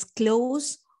as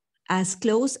close as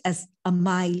a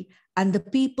mile, and the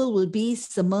people will be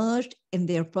submerged in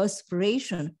their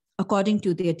perspiration according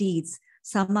to their deeds,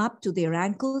 some up to their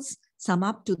ankles, some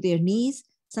up to their knees,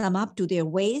 some up to their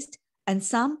waist, and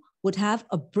some would have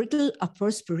a brittle of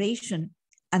perspiration,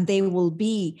 and they will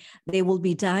be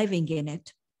diving in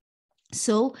it.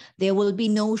 So there will be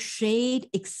no shade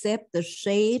except the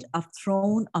shade of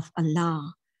throne of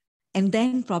Allah. And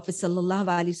then Prophet Sallallahu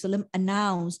Alaihi Wasallam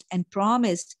announced and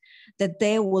promised that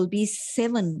there will be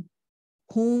 7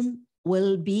 whom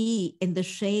will be in the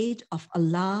shade of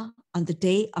Allah on the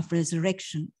day of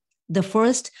resurrection. The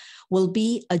first will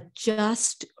be a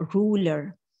just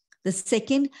ruler. The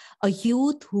second, a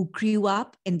youth who grew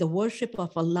up in the worship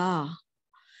of Allah.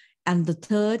 And the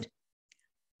third,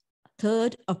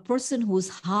 a person whose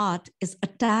heart is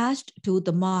attached to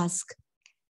the mosque.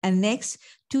 And next,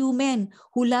 2 men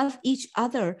who love each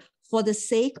other for the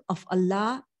sake of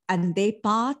Allah, and they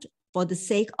part for the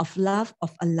sake of love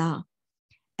of Allah.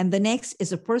 And the next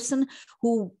is a person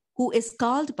who is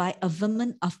called by a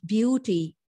woman of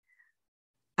beauty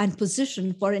and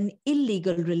position for an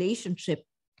illegal relationship.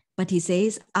 But he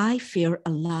says, I fear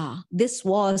Allah. This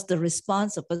was the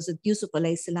response of Hazrat Yusuf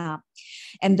alayhi salam.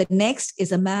 And the next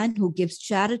is a man who gives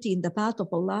charity in the path of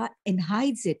Allah and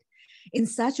hides it in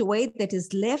such a way that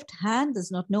his left hand does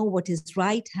not know what his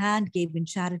right hand gave in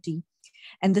charity.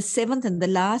 And the 7th and the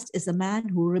last is a man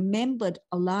who remembered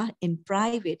Allah in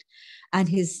private, and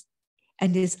his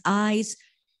eyes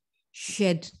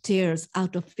shed tears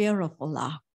out of fear of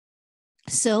Allah.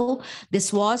 So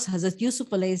this was Hazrat Yusuf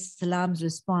alayhi salam's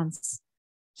response.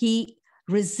 He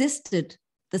resisted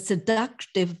the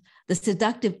seductive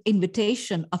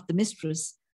invitation of the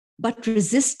mistress. But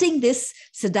resisting this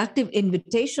seductive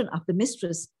invitation of the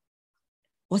mistress,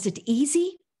 was it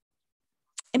easy?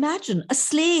 Imagine a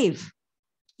slave,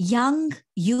 young,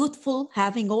 youthful,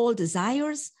 having all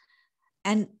desires,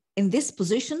 and in this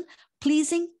position,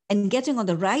 pleasing and getting on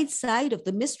the right side of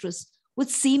the mistress would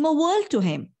seem a world to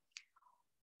him.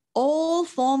 All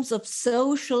forms of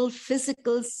social,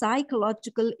 physical,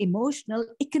 psychological, emotional,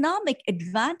 economic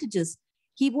advantages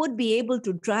he would be able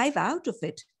to drive out of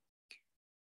it.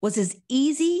 Was it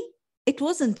easy? It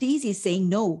wasn't easy saying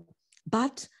no,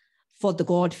 but for the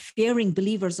God-fearing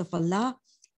believers of Allah,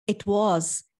 it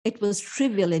was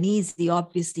trivial and easy,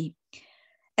 obviously.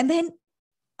 And then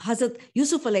Hazrat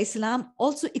Yusuf alayhi salam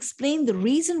also explained the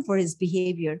reason for his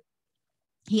behavior.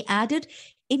 He added,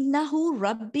 Innahu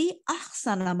Rabbi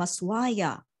ahsana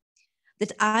maswaya,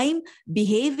 that I'm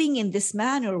behaving in this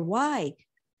manner. Why?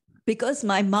 Because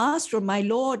my master, my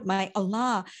Lord, my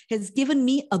Allah has given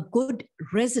me a good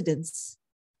residence.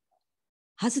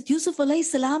 Hazrat Yusuf alayhi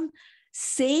salam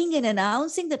saying and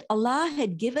announcing that Allah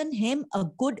had given him a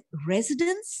good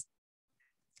residence.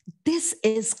 This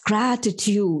is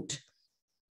gratitude.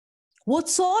 What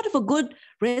sort of a good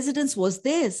residence was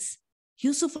this?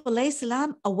 Yusuf alayhi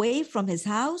salam away from his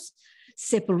house,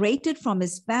 separated from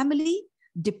his family,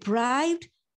 deprived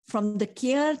from the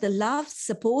care, the love,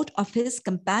 support of his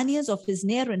companions, of his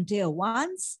near and dear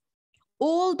ones,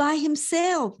 all by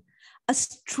himself, a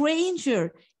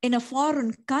stranger in a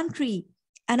foreign country,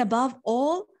 and above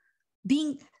all,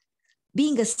 being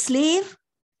a slave.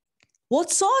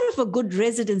 What sort of a good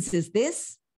residence is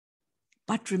this?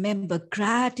 But remember,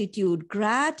 gratitude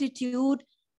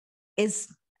is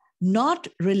not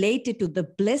related to the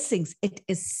blessings. It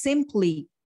is simply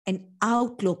an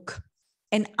outlook.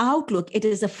 An outlook, it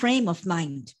is a frame of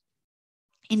mind.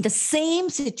 In the same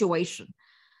situation,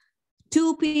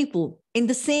 two people in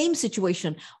the same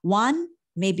situation, one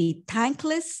may be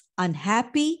thankless,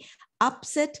 unhappy,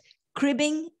 upset,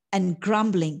 cribbing, and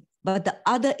grumbling, but the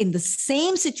other in the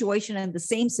same situation and the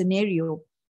same scenario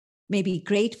may be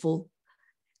grateful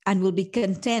and will be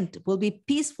content, will be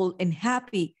peaceful and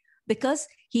happy because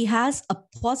he has a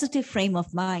positive frame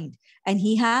of mind and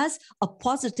he has a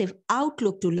positive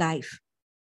outlook to life.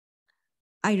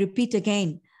 I repeat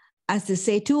again, as they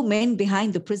say, two men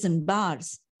behind the prison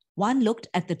bars. One looked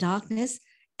at the darkness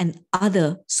and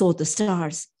other saw the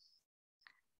stars.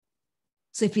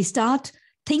 So if we start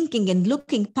thinking and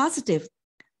looking positive,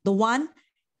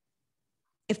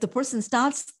 if the person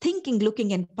starts thinking,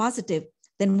 looking and positive,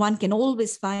 then one can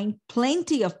always find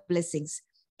plenty of blessings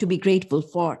to be grateful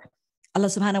for. Allah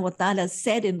subhanahu wa ta'ala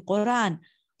said in Quran,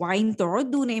 وَإِن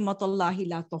تَعُدُّوا نِعْمَةَ اللَّهِ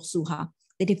لَا تُحْصُوهَا,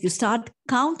 that if you start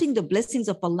counting the blessings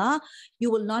of Allah, you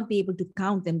will not be able to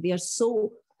count them. They are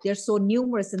so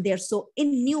numerous and they are so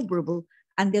innumerable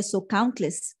and they're so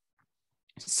countless.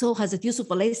 So Hazrat Yusuf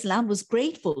alayhi salam was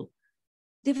grateful.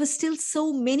 There were still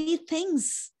so many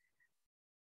things,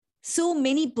 so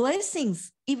many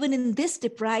blessings, even in this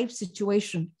deprived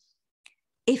situation.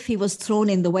 If he was thrown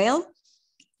in the well,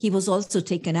 he was also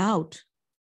taken out.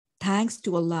 Thanks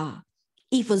to Allah.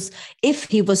 If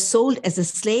he was sold as a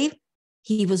slave,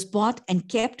 he was bought and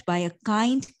kept by a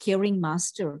kind, caring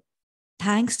master.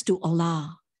 Thanks to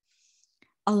Allah.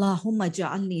 Allahumma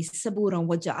ja'alni saburan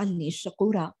wa ja'alni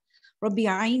shakura. Rabbi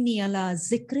a'ini ala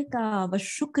zikrika wa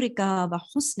shukrika wa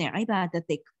husni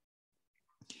ibadatik.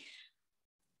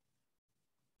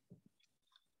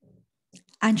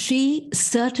 And she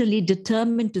certainly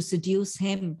determined to seduce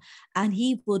him, and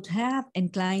he would have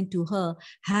inclined to her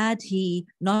had he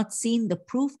not seen the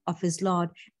proof of his Lord.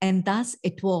 And thus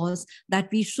it was that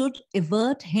we should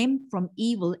avert him from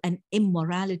evil and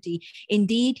immorality.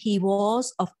 Indeed, he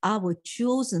was of our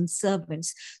chosen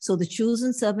servants. So the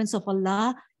chosen servants of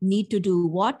Allah need to do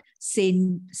what? Say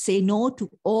no to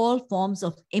all forms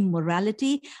of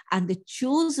immorality. And the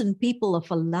chosen people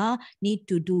of Allah need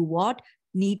to do what?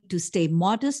 Need to stay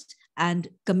modest and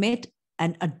commit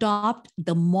and adopt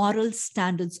the moral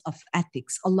standards of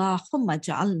ethics. Allahumma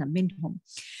ja'alna minhum.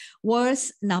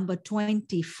 Verse number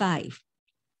 25.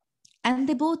 And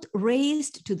they both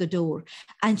raced to the door,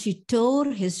 and she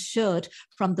tore his shirt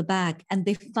from the back, and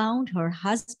they found her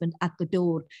husband at the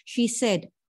door. She said,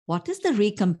 what is the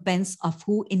recompense of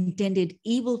who intended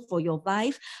evil for your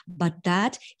wife, but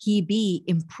that he be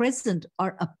imprisoned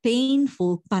or a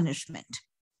painful punishment?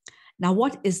 Now,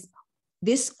 what is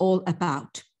this all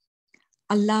about?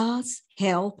 Allah's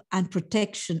help and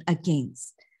protection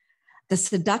against the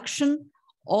seduction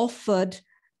offered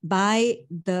by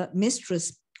the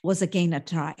mistress was again a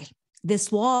trial.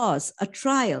 This was a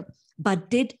trial,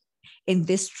 but in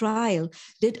this trial,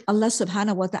 did Allah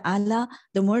subhanahu wa ta'ala,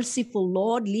 the merciful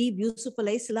Lord, leave Yusuf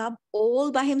alayhi salam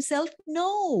all by himself?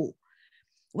 No.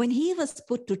 When he was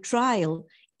put to trial,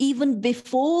 even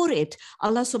before it,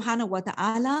 Allah subhanahu wa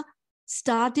ta'ala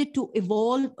started to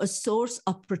evolve a source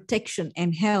of protection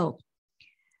and help.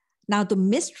 Now, the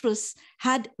mistress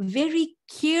had very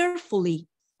carefully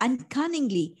and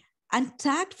cunningly and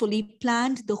tactfully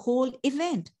planned the whole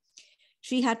event.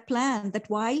 She had planned that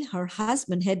while her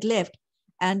husband had left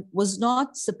and was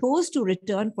not supposed to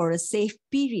return for a safe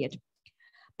period,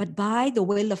 but by the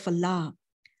will of Allah,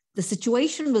 the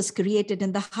situation was created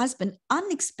and the husband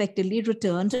unexpectedly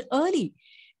returned early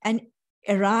and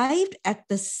arrived at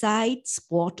the site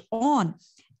spot on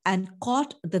and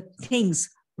caught the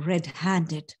things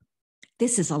red-handed.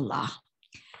 This is Allah.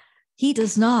 He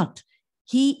does not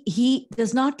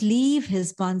leave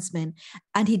his bondsmen,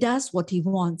 and he does what he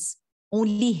wants.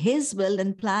 Only his will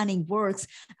and planning works,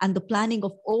 and the planning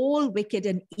of all wicked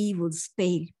and evils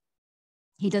fail.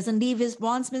 He doesn't leave his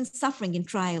bondsmen suffering in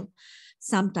trial,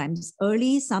 sometimes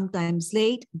early, sometimes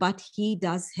late, but he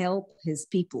does help his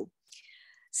people.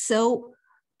 So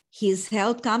his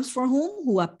help comes from whom?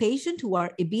 Who are patient, who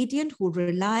are obedient, who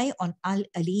rely on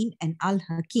Al-Alim and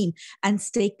Al-Hakim and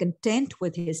stay content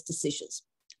with his decisions.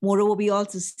 Moreover, we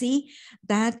also see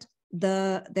that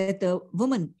the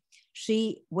woman,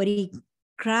 she very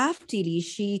craftily,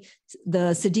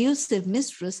 the seductive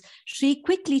mistress, she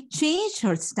quickly changed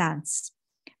her stance.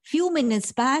 Few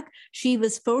minutes back, she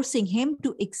was forcing him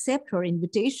to accept her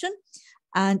invitation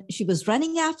and she was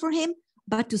running after him.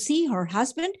 But to see her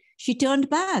husband, she turned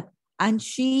back and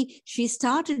she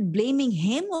started blaming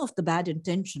him of the bad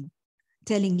intention.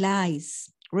 telling lies.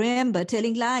 Remember,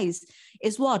 telling lies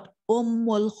is what?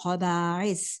 Ummul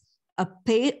khaba'is.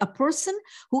 A person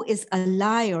who is a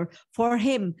liar, for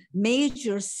him,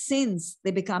 major sins, they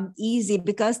become easy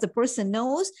because the person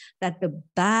knows that the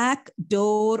back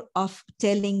door of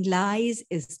telling lies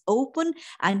is open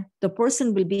and the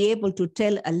person will be able to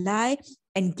tell a lie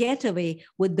and get away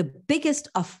with the biggest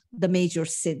of the major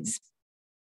sins.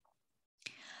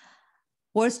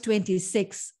 Verse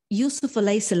 26, Yusuf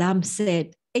alayhi salam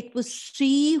said, "It was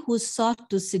she who sought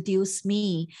to seduce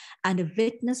me, and a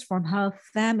witness from her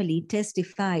family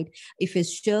testified, if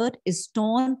his shirt is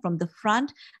torn from the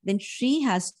front, then she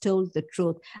has told the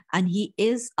truth, and he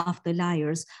is of the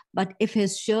liars. But if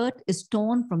his shirt is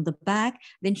torn from the back,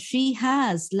 then she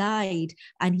has lied,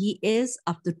 and he is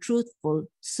of the truthful."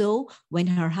 So when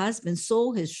her husband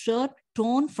saw his shirt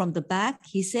torn from the back,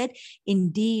 he said,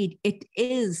 "Indeed, it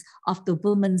is of the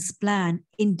woman's plan.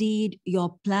 Indeed,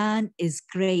 your plan is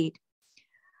great."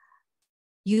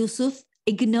 Yusuf,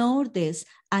 ignore this,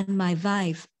 and my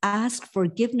wife, ask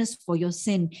forgiveness for your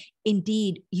sin.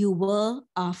 Indeed, you were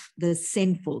of the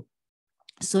sinful.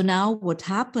 So now what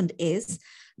happened is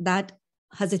that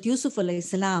Hazrat Yusuf alayhi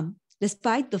salam,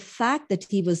 despite the fact that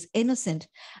he was innocent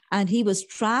and he was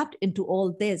trapped into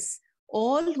all this,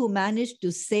 all who managed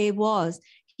to say was,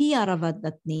 "Hiya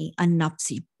rawadatni an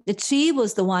nafsi," that she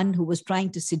was the one who was trying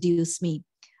to seduce me.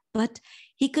 But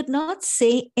he could not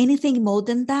say anything more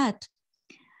than that.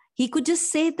 He could just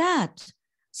say that.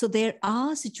 So there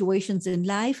are situations in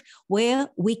life where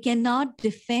we cannot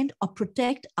defend or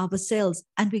protect ourselves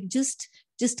and we just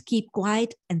keep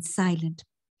quiet and silent.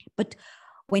 But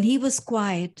when he was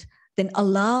quiet, then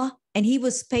Allah, and he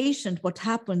was patient, what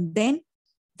happened then?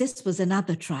 This was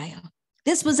another trial.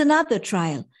 This was another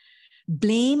trial.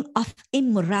 Blame of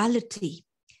immorality,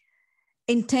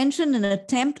 intention and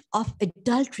attempt of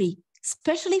adultery,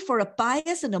 especially for a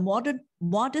pious and a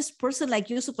modest person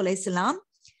like Yusuf alayhi salam,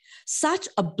 such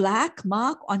a black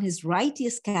mark on his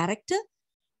righteous character.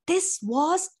 This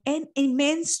was an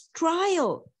immense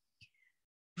trial.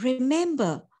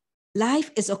 Remember, life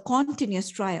is a continuous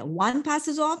trial. One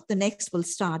passes off, the next will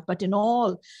start. But in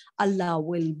all, Allah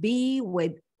will be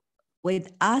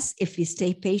with us if we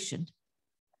stay patient.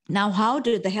 Now, how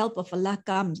did the help of Allah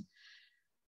come?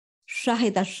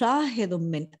 Shahida shahidun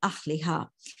min ahliha.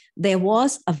 There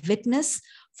was a witness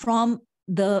from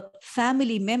the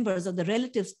family members or the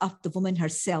relatives of the woman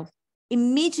herself.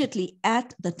 Immediately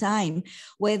at the time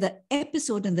where the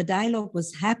episode and the dialogue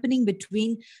was happening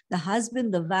between the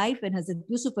husband, the wife, and Hazrat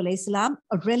Yusuf alayhi salam,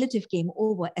 a relative came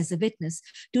over as a witness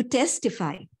to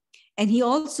testify. And he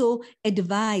also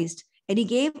advised, and he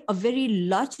gave a very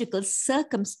logical,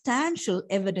 circumstantial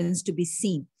evidence to be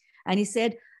seen. And he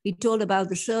said, he told about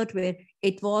the shirt where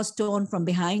it was torn from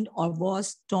behind or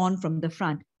was torn from the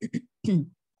front.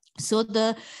 So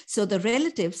the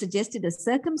relative suggested a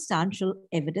circumstantial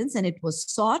evidence and it was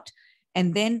sought.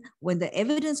 And then when the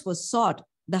evidence was sought,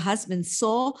 the husband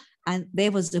saw and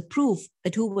there was the proof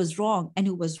that who was wrong and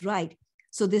who was right.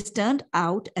 So this turned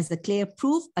out as a clear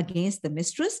proof against the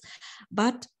mistress.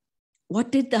 But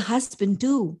what did the husband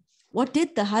do? What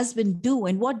did the husband do?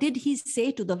 And what did he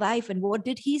say to the wife? And what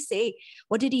did he say?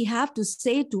 What did he have to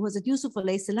say to Hazrat Yusuf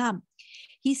alayhi salam?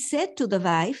 He said to the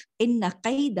wife, "Inna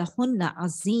qaydahunna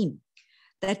azim,"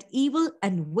 that evil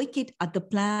and wicked are the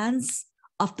plans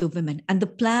of the women, and the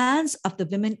plans of the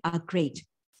women are great.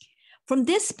 From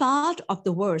this part of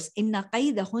the verse, "Inna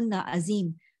qaydahunna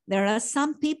azim," there are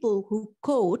some people who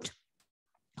quote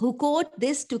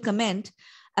this to comment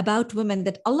about women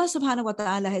that Allah subhanahu wa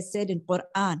ta'ala has said in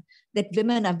Quran that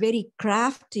women are very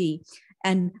crafty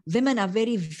and women are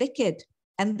very wicked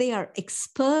and they are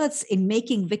experts in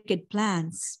making wicked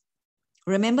plans.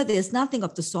 Remember, there's nothing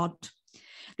of the sort.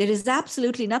 There is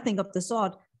absolutely nothing of the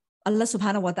sort. Allah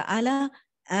subhanahu wa ta'ala,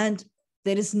 and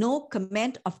there is no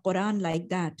comment of Quran like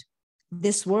that.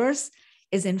 This verse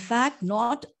is in fact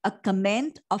not a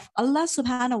comment of Allah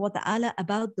subhanahu wa ta'ala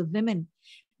about the women.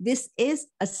 This is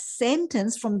a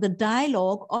sentence from the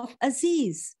dialogue of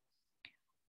Aziz.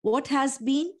 What has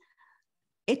been?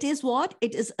 It is what?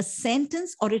 It is a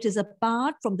sentence or it is a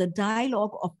part from the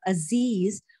dialogue of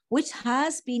Aziz, which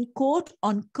has been quote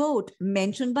unquote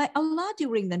mentioned by Allah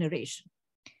during the narration.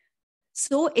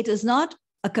 So it is not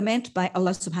a comment by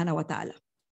Allah subhanahu wa ta'ala.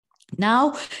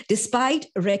 Now,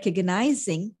 despite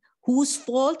recognizing whose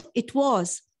fault it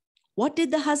was, what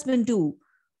did the husband do?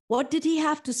 What did he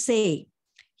have to say?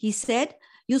 He said,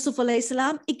 Yusuf alayhi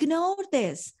salam, ignore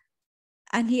this.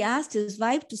 And he asked his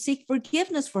wife to seek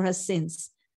forgiveness for her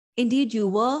sins. Indeed, you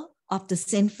were of the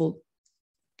sinful.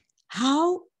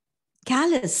 How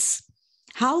callous,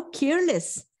 how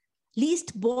careless,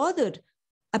 least bothered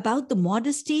about the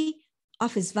modesty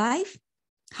of his wife?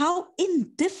 How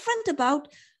indifferent about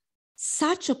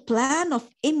such a plan of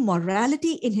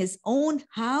immorality in his own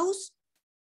house?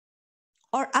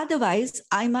 Or otherwise,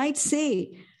 I might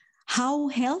say, how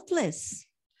helpless,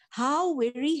 how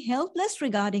very helpless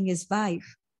regarding his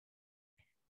wife.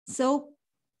 So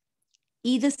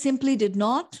either simply did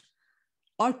not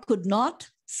or could not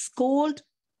scold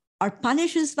or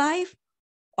punish his wife,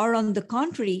 or on the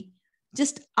contrary,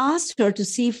 just asked her to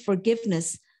seek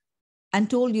forgiveness and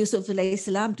told Yusuf alayhi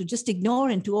salam to just ignore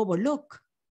and to overlook.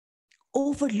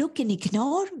 Overlook and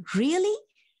ignore? Really?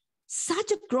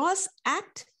 Such a gross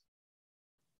act?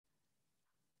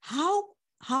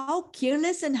 How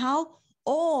careless and how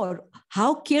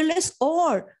careless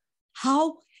or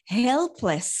how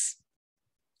helpless.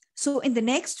 So in the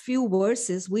next few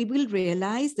verses, we will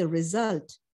realize the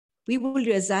result. We will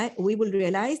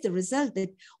realize the result that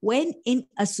when in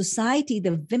a society,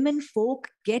 the women folk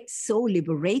get so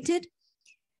liberated,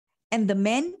 and the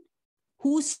men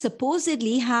who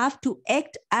supposedly have to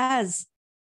act as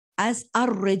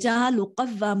ar-rijalu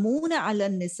qawwamuna 'ala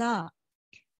an-nisa,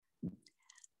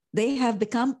 they have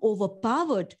become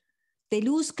overpowered. They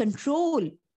lose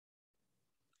control.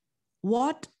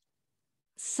 What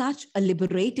such a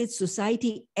liberated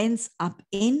society ends up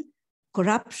in,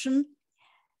 corruption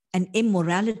and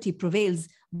immorality prevails.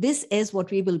 This is what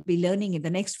we will be learning in the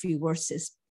next few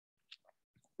verses.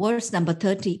 Verse number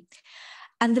 30.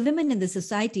 And the women in the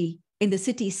society, in the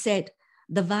city said,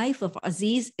 the wife of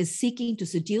Aziz is seeking to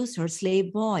seduce her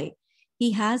slave boy.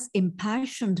 He has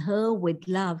impassioned her with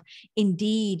love.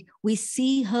 Indeed, we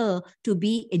see her to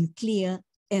be in clear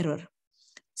error.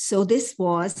 So this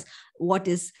was what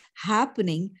is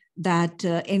happening, that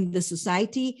in the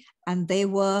society, and they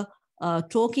were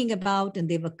talking about and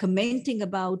they were commenting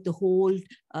about the whole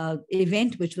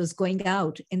event which was going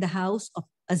out in the house of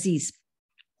Aziz.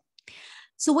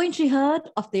 So when she heard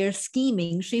of their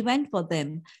scheming, she went for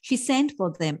them. She sent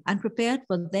for them and prepared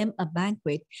for them a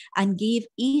banquet and gave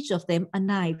each of them a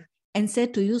knife and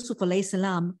said to Yusuf alayhi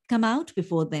salam, come out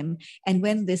before them. And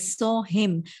when they saw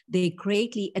him, they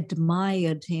greatly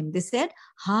admired him. They said,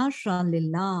 Hasha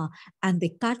lillah, and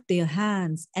they cut their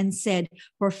hands and said,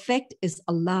 perfect is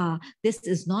Allah. This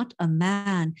is not a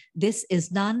man. This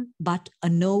is none but a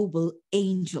noble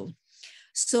angel.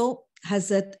 So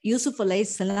Hazrat Yusuf alayhi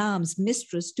salam's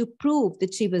mistress, to prove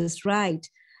that she was right,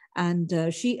 and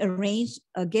she arranged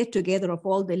a get-together of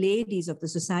all the ladies of the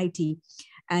society.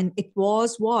 And it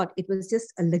was what? It was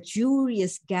just a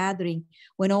luxurious gathering.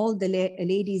 When all the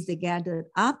ladies, they gathered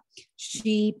up,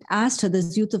 she asked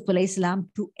Hazrat Yusuf alayhi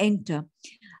salam to enter.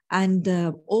 And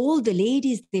all the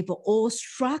ladies, they were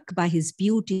awestruck by his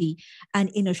beauty. And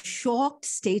in a shocked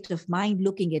state of mind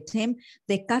looking at him,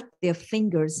 they cut their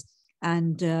fingers.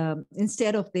 And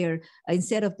instead of their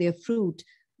fruit,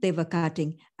 they were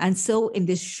cutting. And so in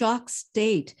this shock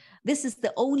state, this is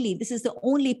the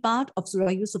only part of Surah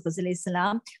Yusuf alayhi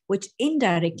salam which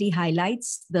indirectly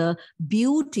highlights the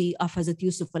beauty of Hazrat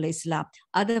Yusuf alayhi salam.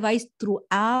 Otherwise,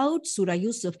 throughout Surah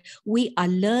Yusuf, we are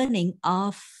learning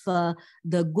of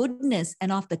the goodness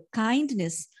and of the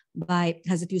kindness by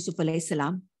Hazrat Yusuf alayhi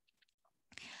salam.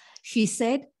 She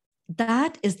said,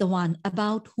 that is the one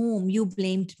about whom you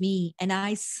blamed me, and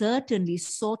I certainly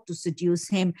sought to seduce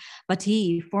him, but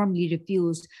he firmly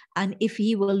refused. And if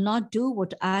he will not do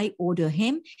what I order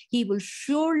him, he will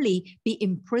surely be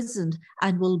imprisoned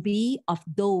and will be of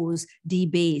those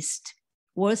debased.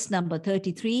 Verse number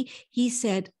 33, he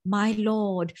said, my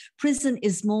Lord, prison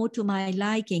is more to my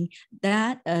liking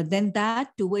than that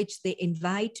to which they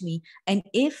invite me. And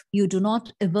if you do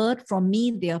not avert from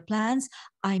me their plans,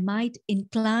 I might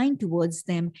incline towards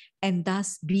them and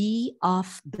thus be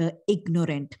of the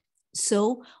ignorant.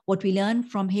 So what we learn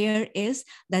from here is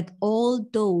that all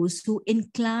those who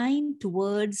incline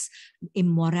towards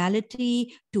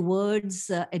immorality,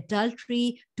 towards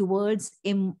adultery, towards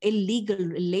illegal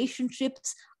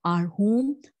relationships are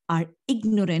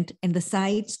ignorant in the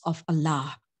sights of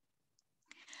Allah.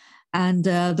 And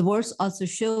the verse also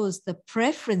shows the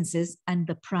preferences and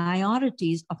the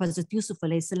priorities of Hazrat Yusuf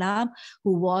alayhi salam,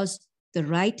 who was the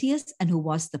righteous and who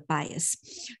was the pious.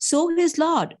 So his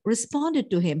Lord responded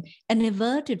to him and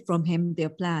averted from him their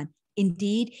plan.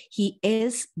 Indeed, he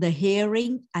is the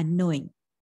hearing and knowing.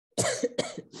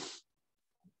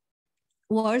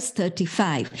 Verse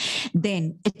 35,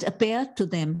 then it appeared to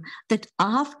them that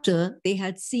after they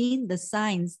had seen the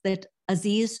signs that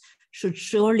Aziz should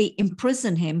surely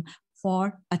imprison him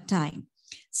for a time.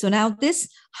 So now this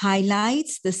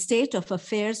highlights the state of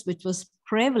affairs which was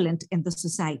prevalent in the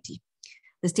society.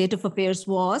 The state of affairs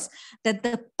was that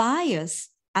the pious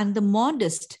and the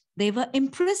modest, they were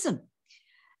imprisoned.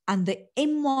 and the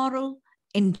immoral,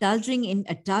 indulging in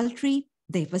adultery,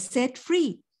 they were set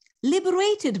free.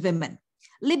 Liberated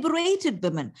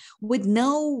women with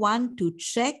no one to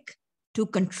check, to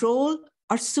control,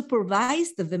 or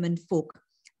supervise the women folk.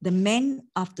 The men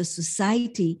of the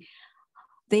society,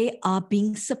 they are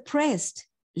being suppressed.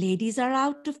 Ladies are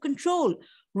out of control,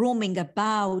 roaming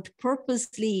about,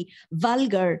 purposely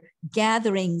vulgar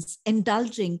gatherings,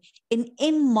 indulging in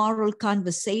immoral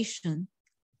conversation.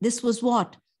 This was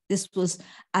what? This was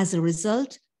as a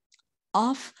result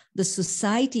of the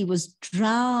society was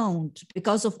drowned.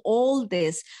 Because of all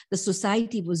this, the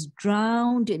society was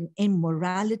drowned in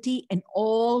immorality, and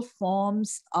all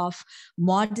forms of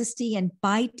modesty and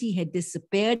piety had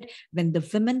disappeared when the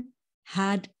women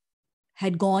had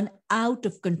gone out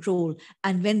of control,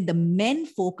 and when the men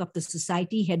folk of the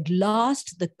society had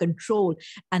lost the control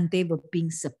and they were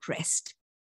being suppressed.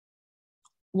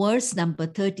 Verse number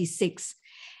 36,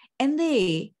 and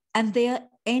there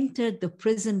entered the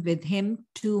prison with him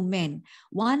 2 men.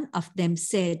 One of them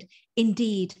said,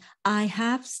 indeed, I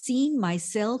have seen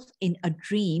myself in a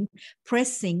dream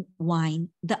pressing wine.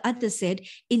 The other said,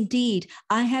 indeed,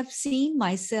 I have seen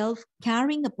myself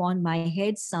carrying upon my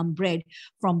head some bread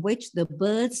from which the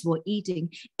birds were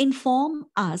eating. Inform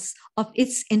us of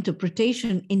its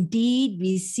interpretation. Indeed,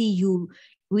 we see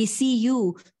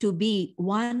you to be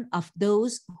one of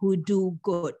those who do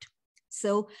good.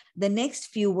 So the next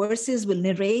few verses will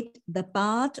narrate the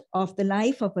part of the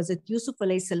life of Hazrat Yusuf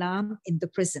alayhi salam in the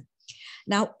prison.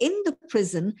 Now, in the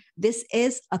prison, this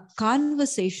is a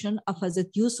conversation of Hazrat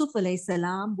Yusuf alayhi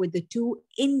salam with the 2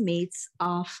 inmates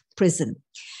of prison.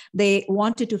 They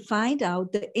wanted to find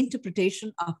out the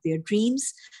interpretation of their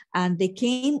dreams, and they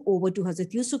came over to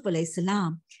Hazrat Yusuf alayhi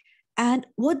salam. And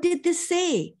what did they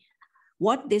say?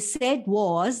 What they said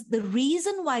was the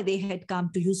reason why they had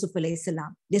come to Yusuf alayhi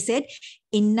salam. They said,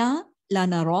 Inna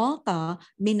lanaraka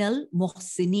minal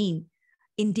muhsinin.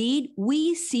 Indeed,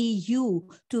 we see you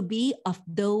to be of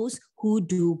those who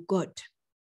do good.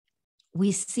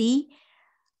 We see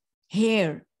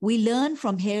here, we learn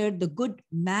from here the good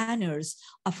manners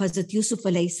of Hazrat Yusuf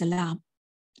alayhi salam.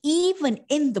 Even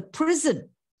in the prison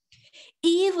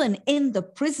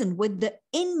with the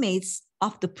inmates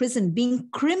of the prison being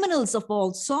criminals of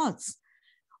all sorts,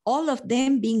 all of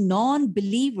them being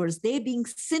non-believers, they being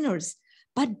sinners,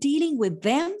 but dealing with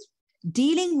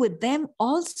them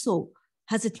also,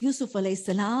 Hazrat Yusuf alayhi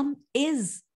salam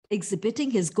is exhibiting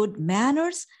his good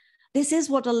manners. This is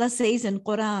what Allah says in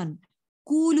Quran,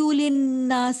 Qulu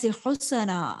linnasi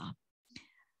husana.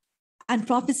 And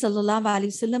Prophet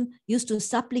ﷺ used to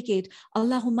supplicate,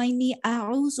 Allahumma inni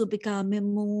a'udhu bika min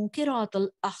munkirat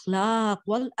al-akhlaq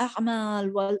wal-a'mal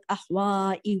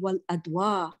wal-ahwa'i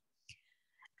wal-adwa.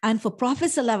 And for Prophet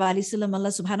ﷺ, Allah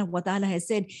subhanahu wa ta'ala has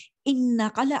said,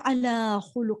 innaka la'ala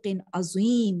khuluqin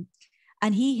azim.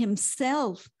 And he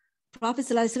himself, Prophet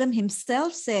ﷺ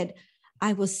himself said,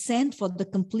 I was sent for the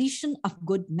completion of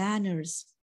good manners.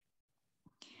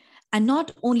 And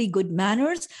not only good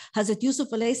manners, Hazrat Yusuf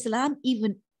alayhi salam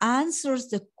even answers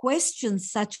the questions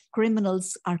such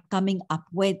criminals are coming up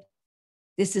with.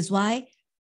 This is why,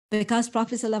 because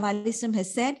Prophet ﷺ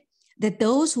has said that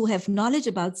those who have knowledge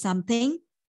about something,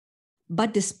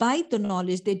 but despite the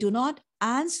knowledge, they do not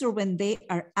answer when they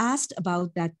are asked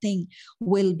about that thing,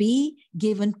 will be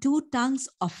given 2 tongues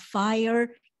of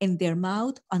fire in their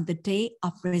mouth on the day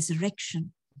of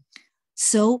resurrection.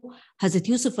 So Hazrat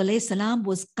Yusuf alayhi salam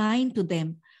was kind to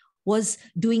them, was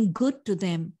doing good to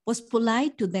them, was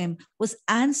polite to them, was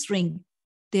answering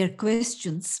their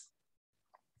questions.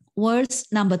 Verse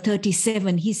number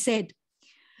 37, he said,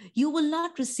 you will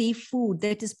not receive food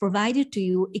that is provided to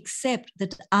you except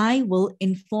that I will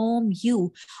inform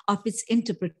you of its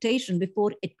interpretation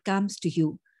before it comes to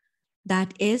you.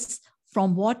 That is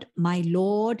from what my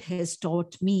Lord has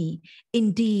taught me.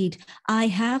 Indeed, I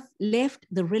have left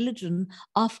the religion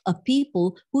of a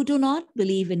people who do not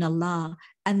believe in Allah,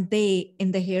 and they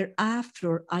in the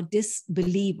hereafter are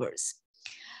disbelievers.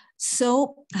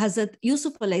 So Hazrat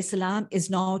Yusuf alayhi salam is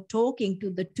now talking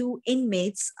to the 2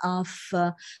 inmates of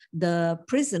the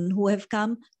prison who have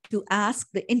come to ask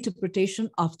the interpretation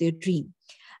of their dream.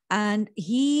 And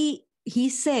he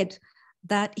said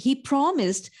that he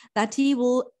promised that he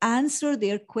will answer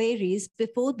their queries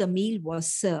before the meal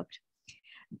was served.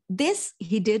 This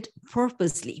he did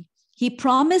purposely. He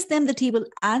promised them that he will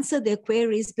answer their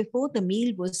queries before the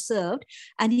meal was served.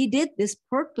 And he did this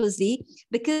purposely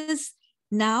because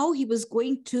now he was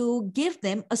going to give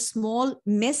them a small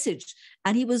message,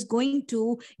 and he was going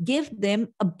to give them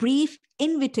a brief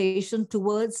invitation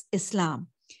towards Islam.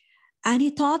 And he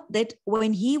thought that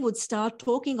when he would start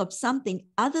talking of something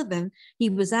other than he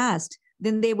was asked,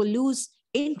 then they will lose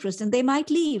interest and they might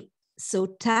leave. So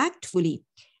tactfully,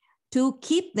 to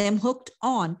keep them hooked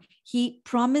on, he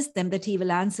promised them that he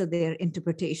will answer their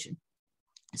interpretation.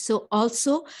 So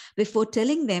also, before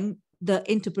telling them the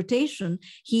interpretation,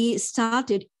 he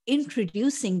started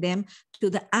introducing them to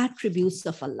the attributes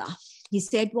of Allah. He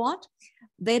said what?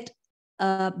 That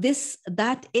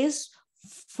that is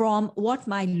from what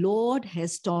my Lord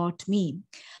has taught me.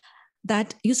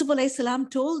 That Yusuf alayhi salam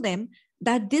told them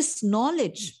that this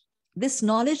knowledge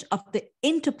of the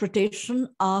interpretation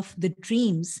of the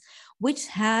dreams, which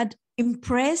had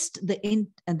impressed the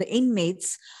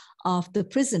inmates of the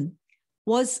prison,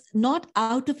 was not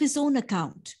out of his own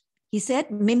account. He said,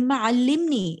 Mimma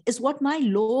allimni is what my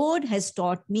Lord has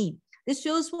taught me. This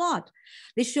shows what?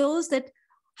 This shows that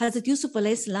Hazrat Yusuf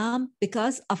alayhi salam,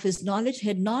 because of his knowledge,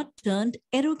 had not turned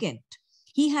arrogant.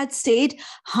 He had stayed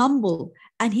humble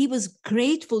and he was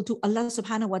grateful to Allah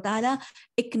subhanahu wa ta'ala,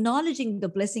 acknowledging the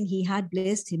blessing he had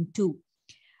blessed him too.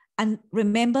 And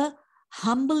remember,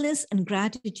 humbleness and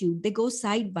gratitude, they go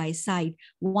side by side,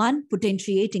 one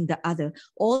potentiating the other.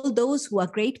 All those who are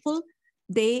grateful,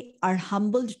 they are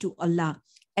humbled to Allah.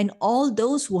 And all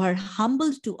those who are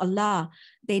humbled to Allah,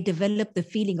 they develop the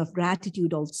feeling of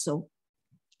gratitude also.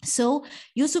 So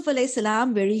Yusuf alayhi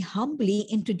salam very humbly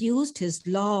introduced his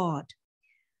Lord.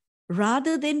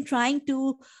 Rather than trying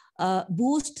to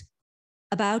boast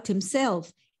about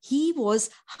himself, he was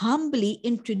humbly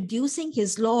introducing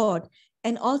his Lord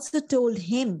and also told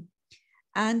him.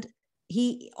 And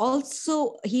he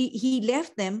also, he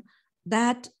left them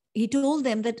that, he told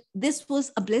them that this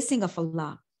was a blessing of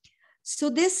Allah. So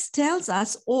this tells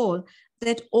us all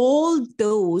that all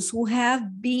those who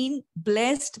have been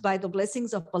blessed by the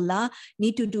blessings of Allah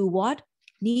need to do what?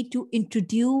 Need to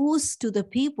introduce to the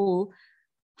people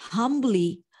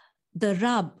humbly the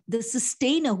Rabb, the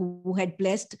sustainer who had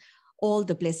blessed all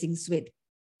the blessings with.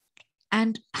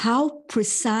 And how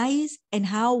precise and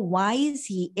how wise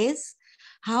he is,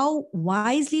 how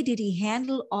wisely did he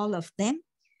handle all of them.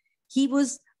 He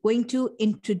was going to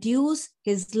introduce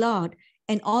his Lord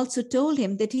and also told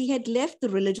him that he had left the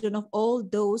religion of all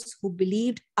those who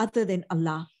believed other than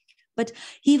Allah. But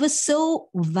he was so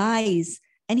wise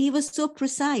and he was so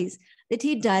precise that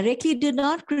he directly did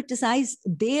not criticize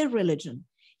their religion.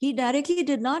 He directly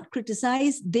did not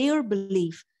criticize their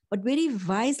belief, but very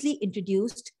wisely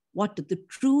introduced what the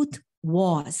truth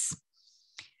was.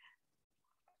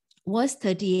 Verse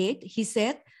 38, he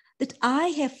said that I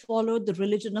have followed the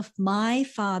religion of my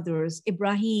fathers,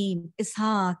 Ibrahim,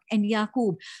 Ishaq, and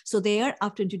Yaqub. So there,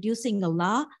 after introducing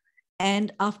Allah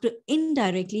and after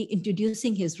indirectly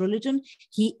introducing his religion,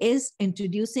 he is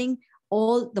introducing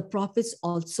all the prophets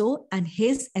also and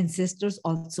his ancestors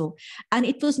also. And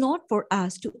it was not for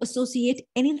us to associate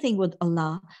anything with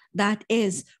Allah that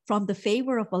is from the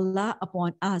favor of Allah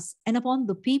upon us and upon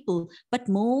the people, but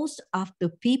most of the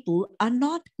people are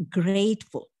not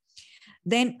grateful.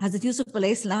 Then Hazrat Yusuf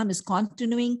alayhi salam is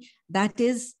continuing, that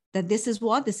this is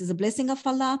what? This is a blessing of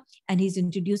Allah, and he's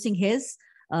introducing his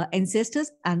ancestors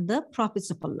and the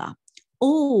prophets of Allah.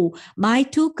 Oh, my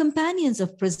two companions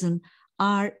of prison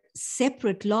are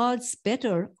separate lords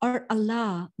better, or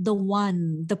Allah, the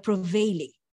one, the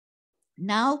prevailing.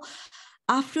 Now,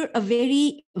 after a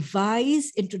very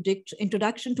wise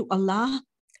introduction to Allah,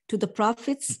 to the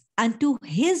prophets, and to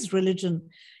his religion,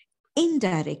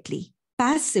 indirectly,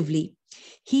 passively,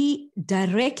 he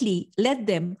directly led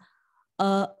them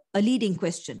a leading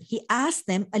question. He asked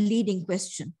them a leading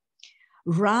question.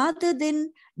 Rather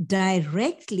than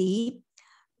directly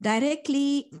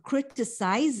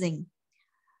criticizing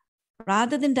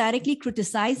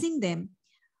them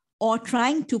or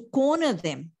trying to corner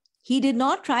them, he did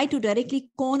not try to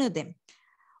directly corner them,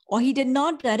 or he did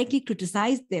not directly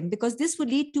criticize them, because this would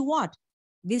lead to what?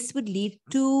 This would lead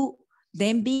to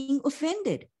them being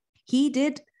offended. He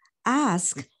did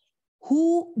ask,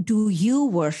 who do you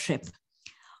worship?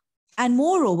 And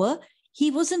moreover,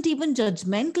 he wasn't even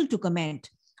judgmental to comment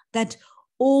that,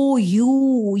 oh,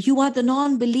 you are the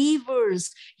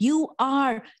non-believers. You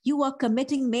are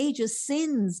committing major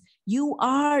sins. You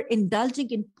are indulging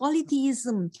in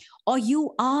polytheism, or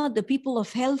you are the people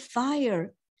of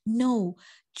hellfire. No,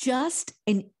 just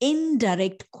an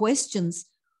indirect questions.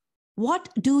 What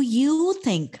do you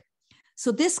think?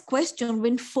 So this question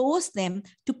will force them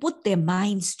to put their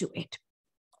minds to it,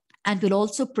 and will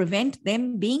also prevent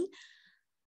them being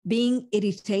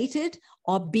irritated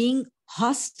or being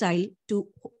hostile to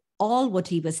all what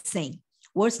he was saying.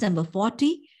 Verse number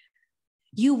 40,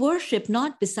 You worship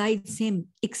not besides him,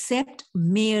 except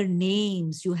mere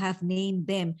names. You have named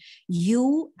them,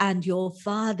 you and your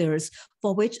fathers,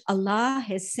 for which Allah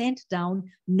has sent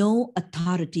down no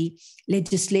authority.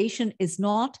 Legislation is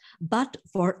not but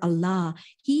for Allah.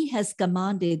 He has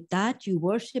commanded that you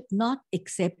worship not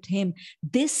except him.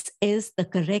 This is the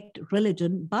correct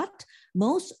religion, but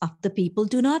most of the people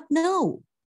do not know.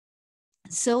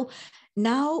 So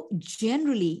now,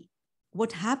 generally,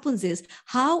 what happens is,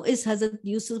 how is Hazrat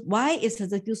Yusuf, why is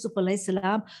Hazrat Yusuf alayhi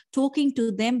salam talking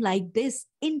to them like this,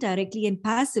 indirectly and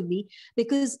passively?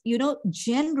 Because,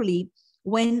 generally,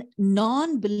 when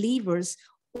non-believers,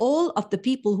 all of the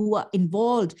people who are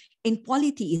involved in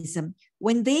polytheism,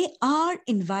 when they are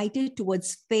invited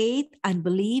towards faith and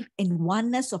belief in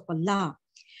oneness of Allah,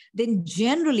 then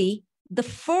generally the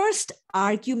first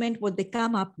argument what they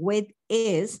come up with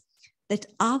is that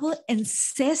our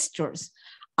ancestors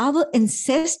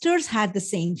had the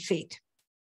same fate.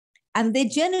 And they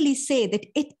generally say that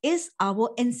it is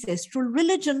our ancestral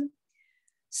religion.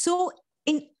 So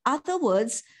in other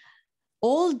words,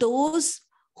 all those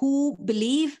who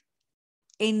believe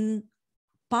in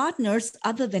partners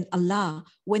other than Allah,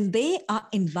 when they are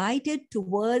invited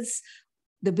towards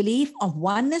the belief of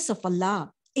oneness of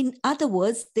Allah, in other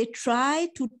words, they try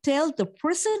to tell the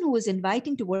person who is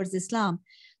inviting towards Islam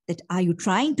that, are you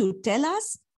trying to tell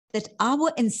us that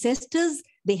our ancestors,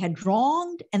 they had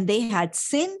wronged and they had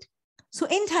sinned? So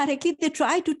indirectly, they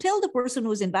try to tell the person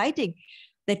who's inviting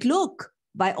that, look,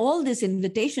 by all this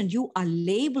invitation, you are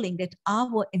labeling that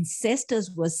our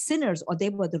ancestors were sinners or they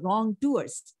were the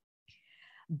wrongdoers.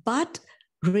 But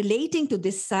relating to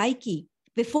this psyche,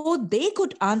 before they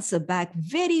could answer back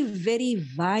very, very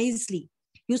wisely,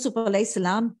 Yusuf alayhi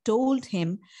salam told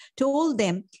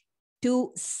them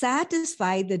to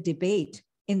satisfy the debate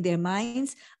in their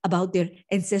minds about their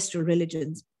ancestral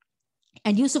religions.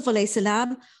 And Yusuf alayhi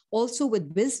salam also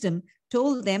with wisdom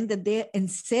told them that their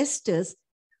ancestors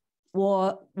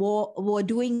were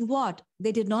doing what?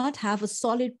 They did not have a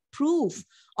solid proof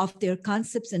of their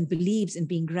concepts and beliefs in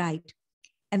being right.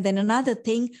 And then another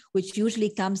thing which usually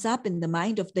comes up in the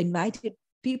mind of the invited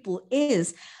people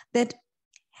is that,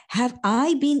 have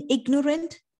I been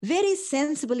ignorant? Very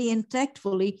sensibly and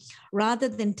tactfully, rather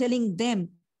than telling them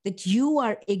that you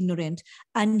are ignorant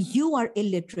and you are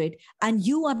illiterate and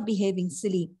you are behaving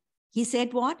silly. He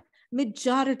said what?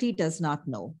 Majority does not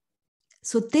know.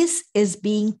 So this is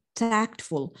being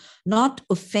tactful, not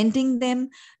offending them,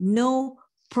 no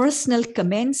personal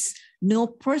comments, no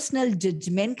personal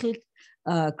judgmental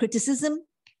criticism,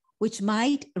 which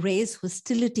might raise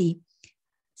hostility.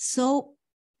 So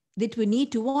that we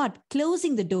need to what?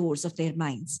 Closing the doors of their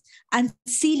minds and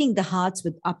sealing the hearts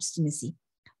with obstinacy.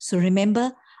 So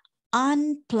remember,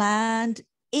 unplanned,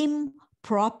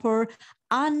 improper,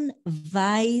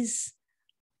 unwise,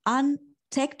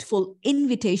 untactful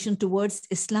invitation towards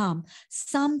Islam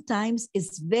sometimes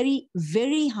is very,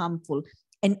 very harmful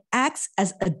and acts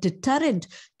as a deterrent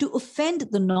to offend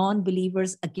the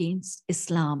non-believers against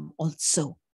Islam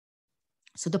also.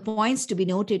 So the points to be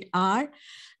noted are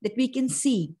that we can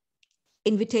see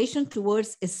invitation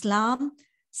towards Islam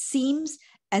seems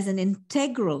as an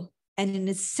integral and an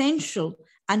essential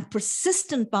and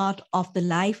persistent part of the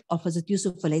life of Hazrat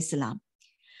Yusuf alayhi salam.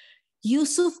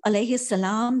 Yusuf alayhi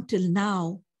salam till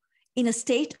now in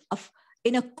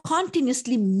a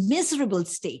continuously miserable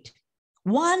state,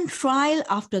 one trial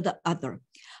after the other,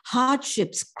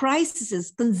 hardships,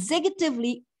 crises,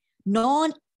 consecutively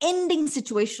non-ending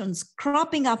situations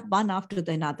cropping up one after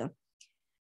the another.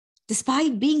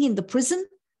 Despite being in the prison,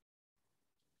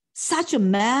 such a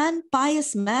man,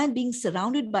 pious man, being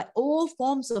surrounded by all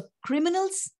forms of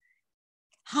criminals,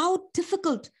 how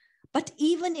difficult. But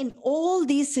even in all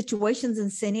these situations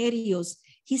and scenarios,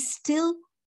 he still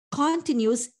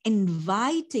continues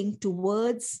inviting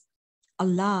towards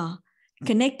Allah,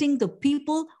 connecting the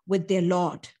people with their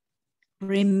Lord.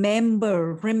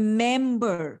 Remember,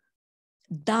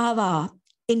 dawah,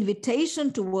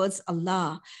 invitation towards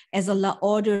Allah, as Allah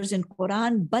orders in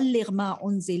Quran, "Balligh ma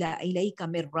unzila ilayka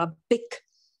min rabbik."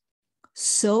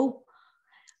 So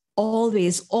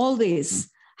always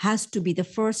has to be the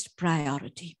first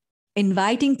priority.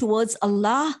 Inviting towards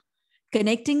Allah,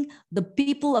 connecting the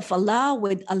people of Allah,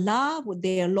 with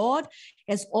their Lord,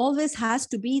 as always has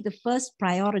to be the first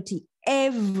priority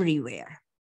everywhere.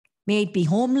 May it be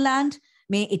homeland,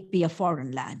 may it be a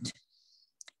foreign land.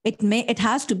 It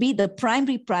has to be the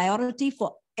primary priority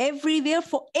for everywhere,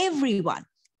 for everyone.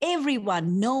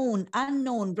 everyone, known,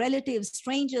 unknown, relatives,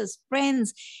 strangers,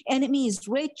 friends, enemies,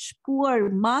 rich, poor,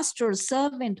 master,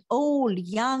 servant, old,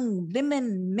 young,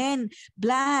 women, men,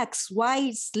 blacks,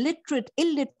 whites, literate,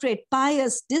 illiterate,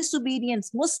 pious, disobedient,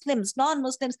 Muslims,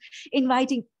 non-Muslims,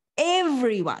 inviting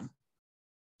everyone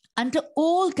under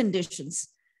all conditions.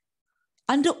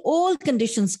 Under all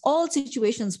conditions, all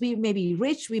situations, we may be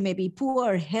rich, we may be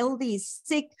poor, healthy,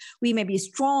 sick, we may be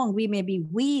strong, we may be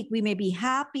weak, we may be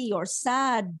happy or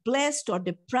sad, blessed or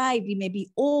deprived, we may be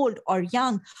old or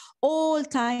young, all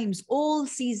times, all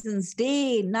seasons,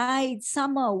 day, night,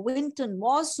 summer, winter,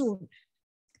 monsoon.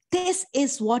 This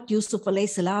is what Yusuf alayhi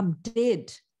salam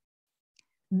did.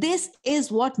 This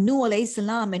is what Nuh alayhi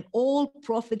salam and all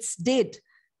prophets did.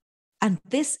 And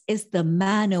this is the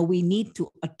manner we need to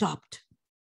adopt.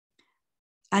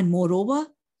 And moreover,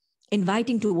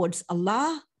 inviting towards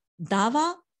Allah,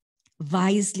 dawah,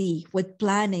 wisely, with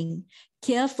planning,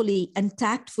 carefully and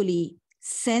tactfully,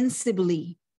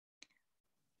 sensibly,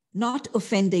 not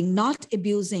offending, not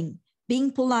abusing, being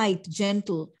polite,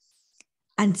 gentle,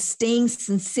 and staying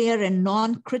sincere and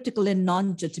non-critical and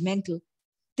non-judgmental.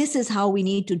 This is how we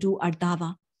need to do our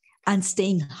dawah, and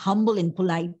staying humble and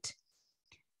polite.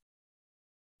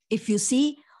 If you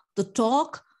see the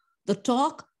talk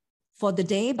for the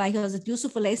day by Hazrat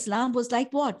Yusuf alayhi salam was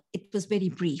like what? It was very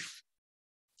brief.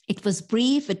 It was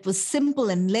brief, it was simple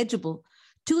and legible,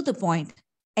 to the point,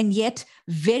 and yet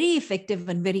very effective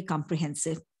and very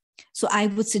comprehensive. So I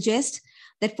would suggest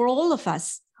that for all of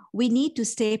us, we need to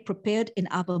stay prepared in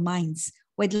our minds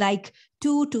with like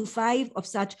 2 to 5 of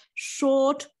such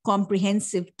short,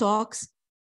 comprehensive talks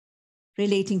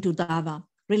relating to dawah,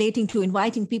 relating to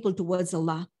inviting people towards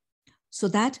Allah, so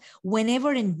that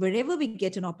whenever and wherever we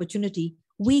get an opportunity,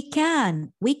 we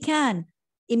can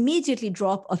immediately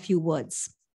drop a few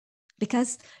words.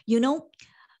 Because,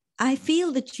 I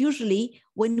feel that usually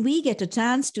when we get a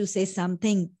chance to say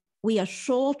something, we are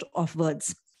short of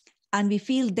words. And we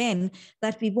feel then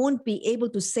that we won't be able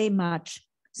to say much.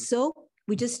 So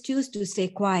we just choose to stay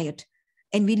quiet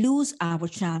and we lose our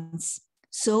chance.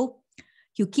 So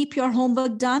you keep your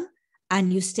homework done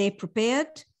and you stay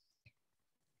prepared.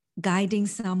 Guiding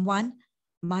someone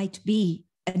might be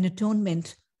an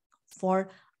atonement for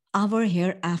our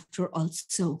hereafter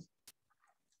also.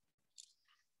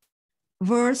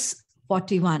 Verse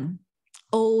 41.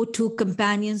 O two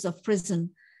companions of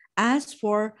prison, as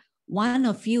for one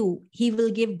of you, he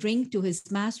will give drink to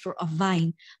his master of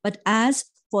wine, but as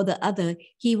for the other,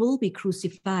 he will be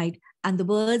crucified, and the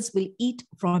birds will eat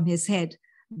from his head.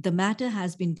 The matter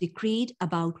has been decreed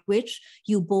about which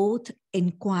you both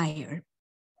inquire.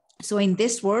 So in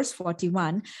this verse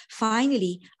 41,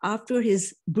 finally, after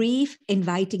his brief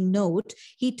inviting note,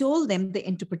 he told them the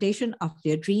interpretation of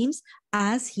their dreams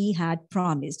as he had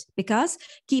promised. Because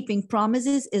keeping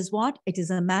promises is what? It is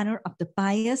a manner of the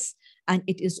pious, and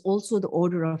it is also the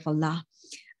order of Allah.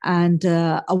 And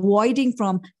avoiding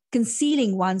from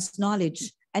concealing one's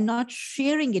knowledge and not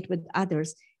sharing it with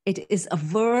others, it is a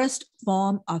worst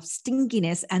form of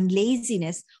stinginess and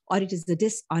laziness, or it is the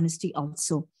dishonesty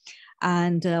also.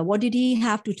 And what did he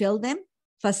have to tell them?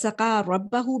 Fasaqa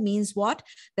rabbahu means what?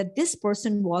 That this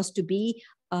person was to be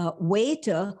a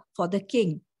waiter for the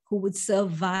king who would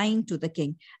serve wine to the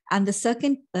king. And the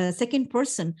second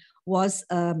person was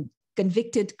a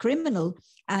convicted criminal,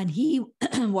 and he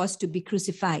was to be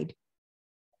crucified.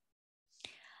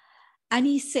 And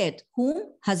he said, whom?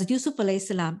 Hazrat Yusuf alayhi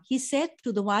salam. He said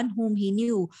to the one whom he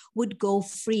knew would go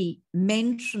free,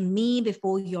 mention me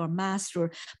before your master.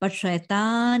 But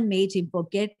Shaitan made him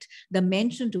forget the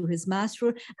mention to his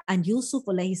master, and Yusuf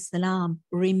alayhi salam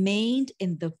remained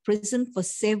in the prison for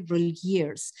several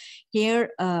years.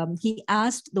 Here he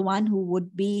asked the one who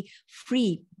would be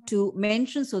free to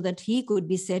mention so that he could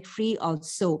be set free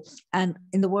also. And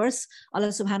in the verse, Allah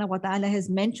subhanahu wa ta'ala has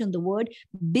mentioned the word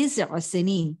biz'a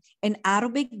sinin. In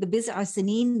Arabic, the biz'a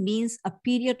sinin means a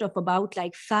period of about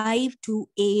like 5 to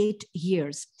 8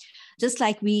 years. Just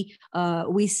like we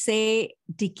say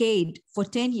decade for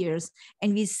 10 years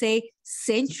and we say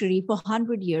century for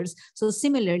 100 years. So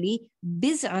similarly,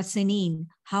 biz'a sinin,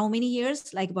 how many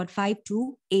years? Like about 5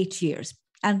 to 8 years.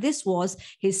 And this was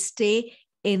his stay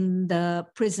in the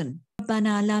prison.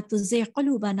 ربنا لا تزغ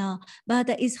قلوبنا بعد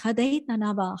إذ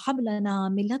هديتنا وهب لنا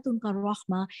من لدنك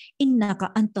الرحمة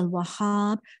إنك أنت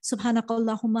الوهاب سبحانك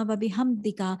اللهم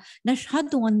وبحمدك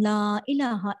نشهد أن لا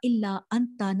إله إلا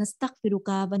أنت نستغفرك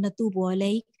ونتوب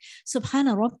إليك سبحان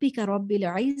ربك رب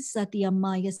العزة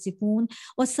عما يصفون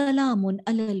وسلام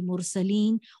على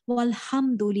المرسلين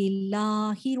والحمد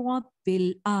لله رب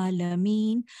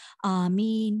العالمين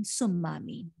آمين ثم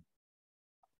آمين.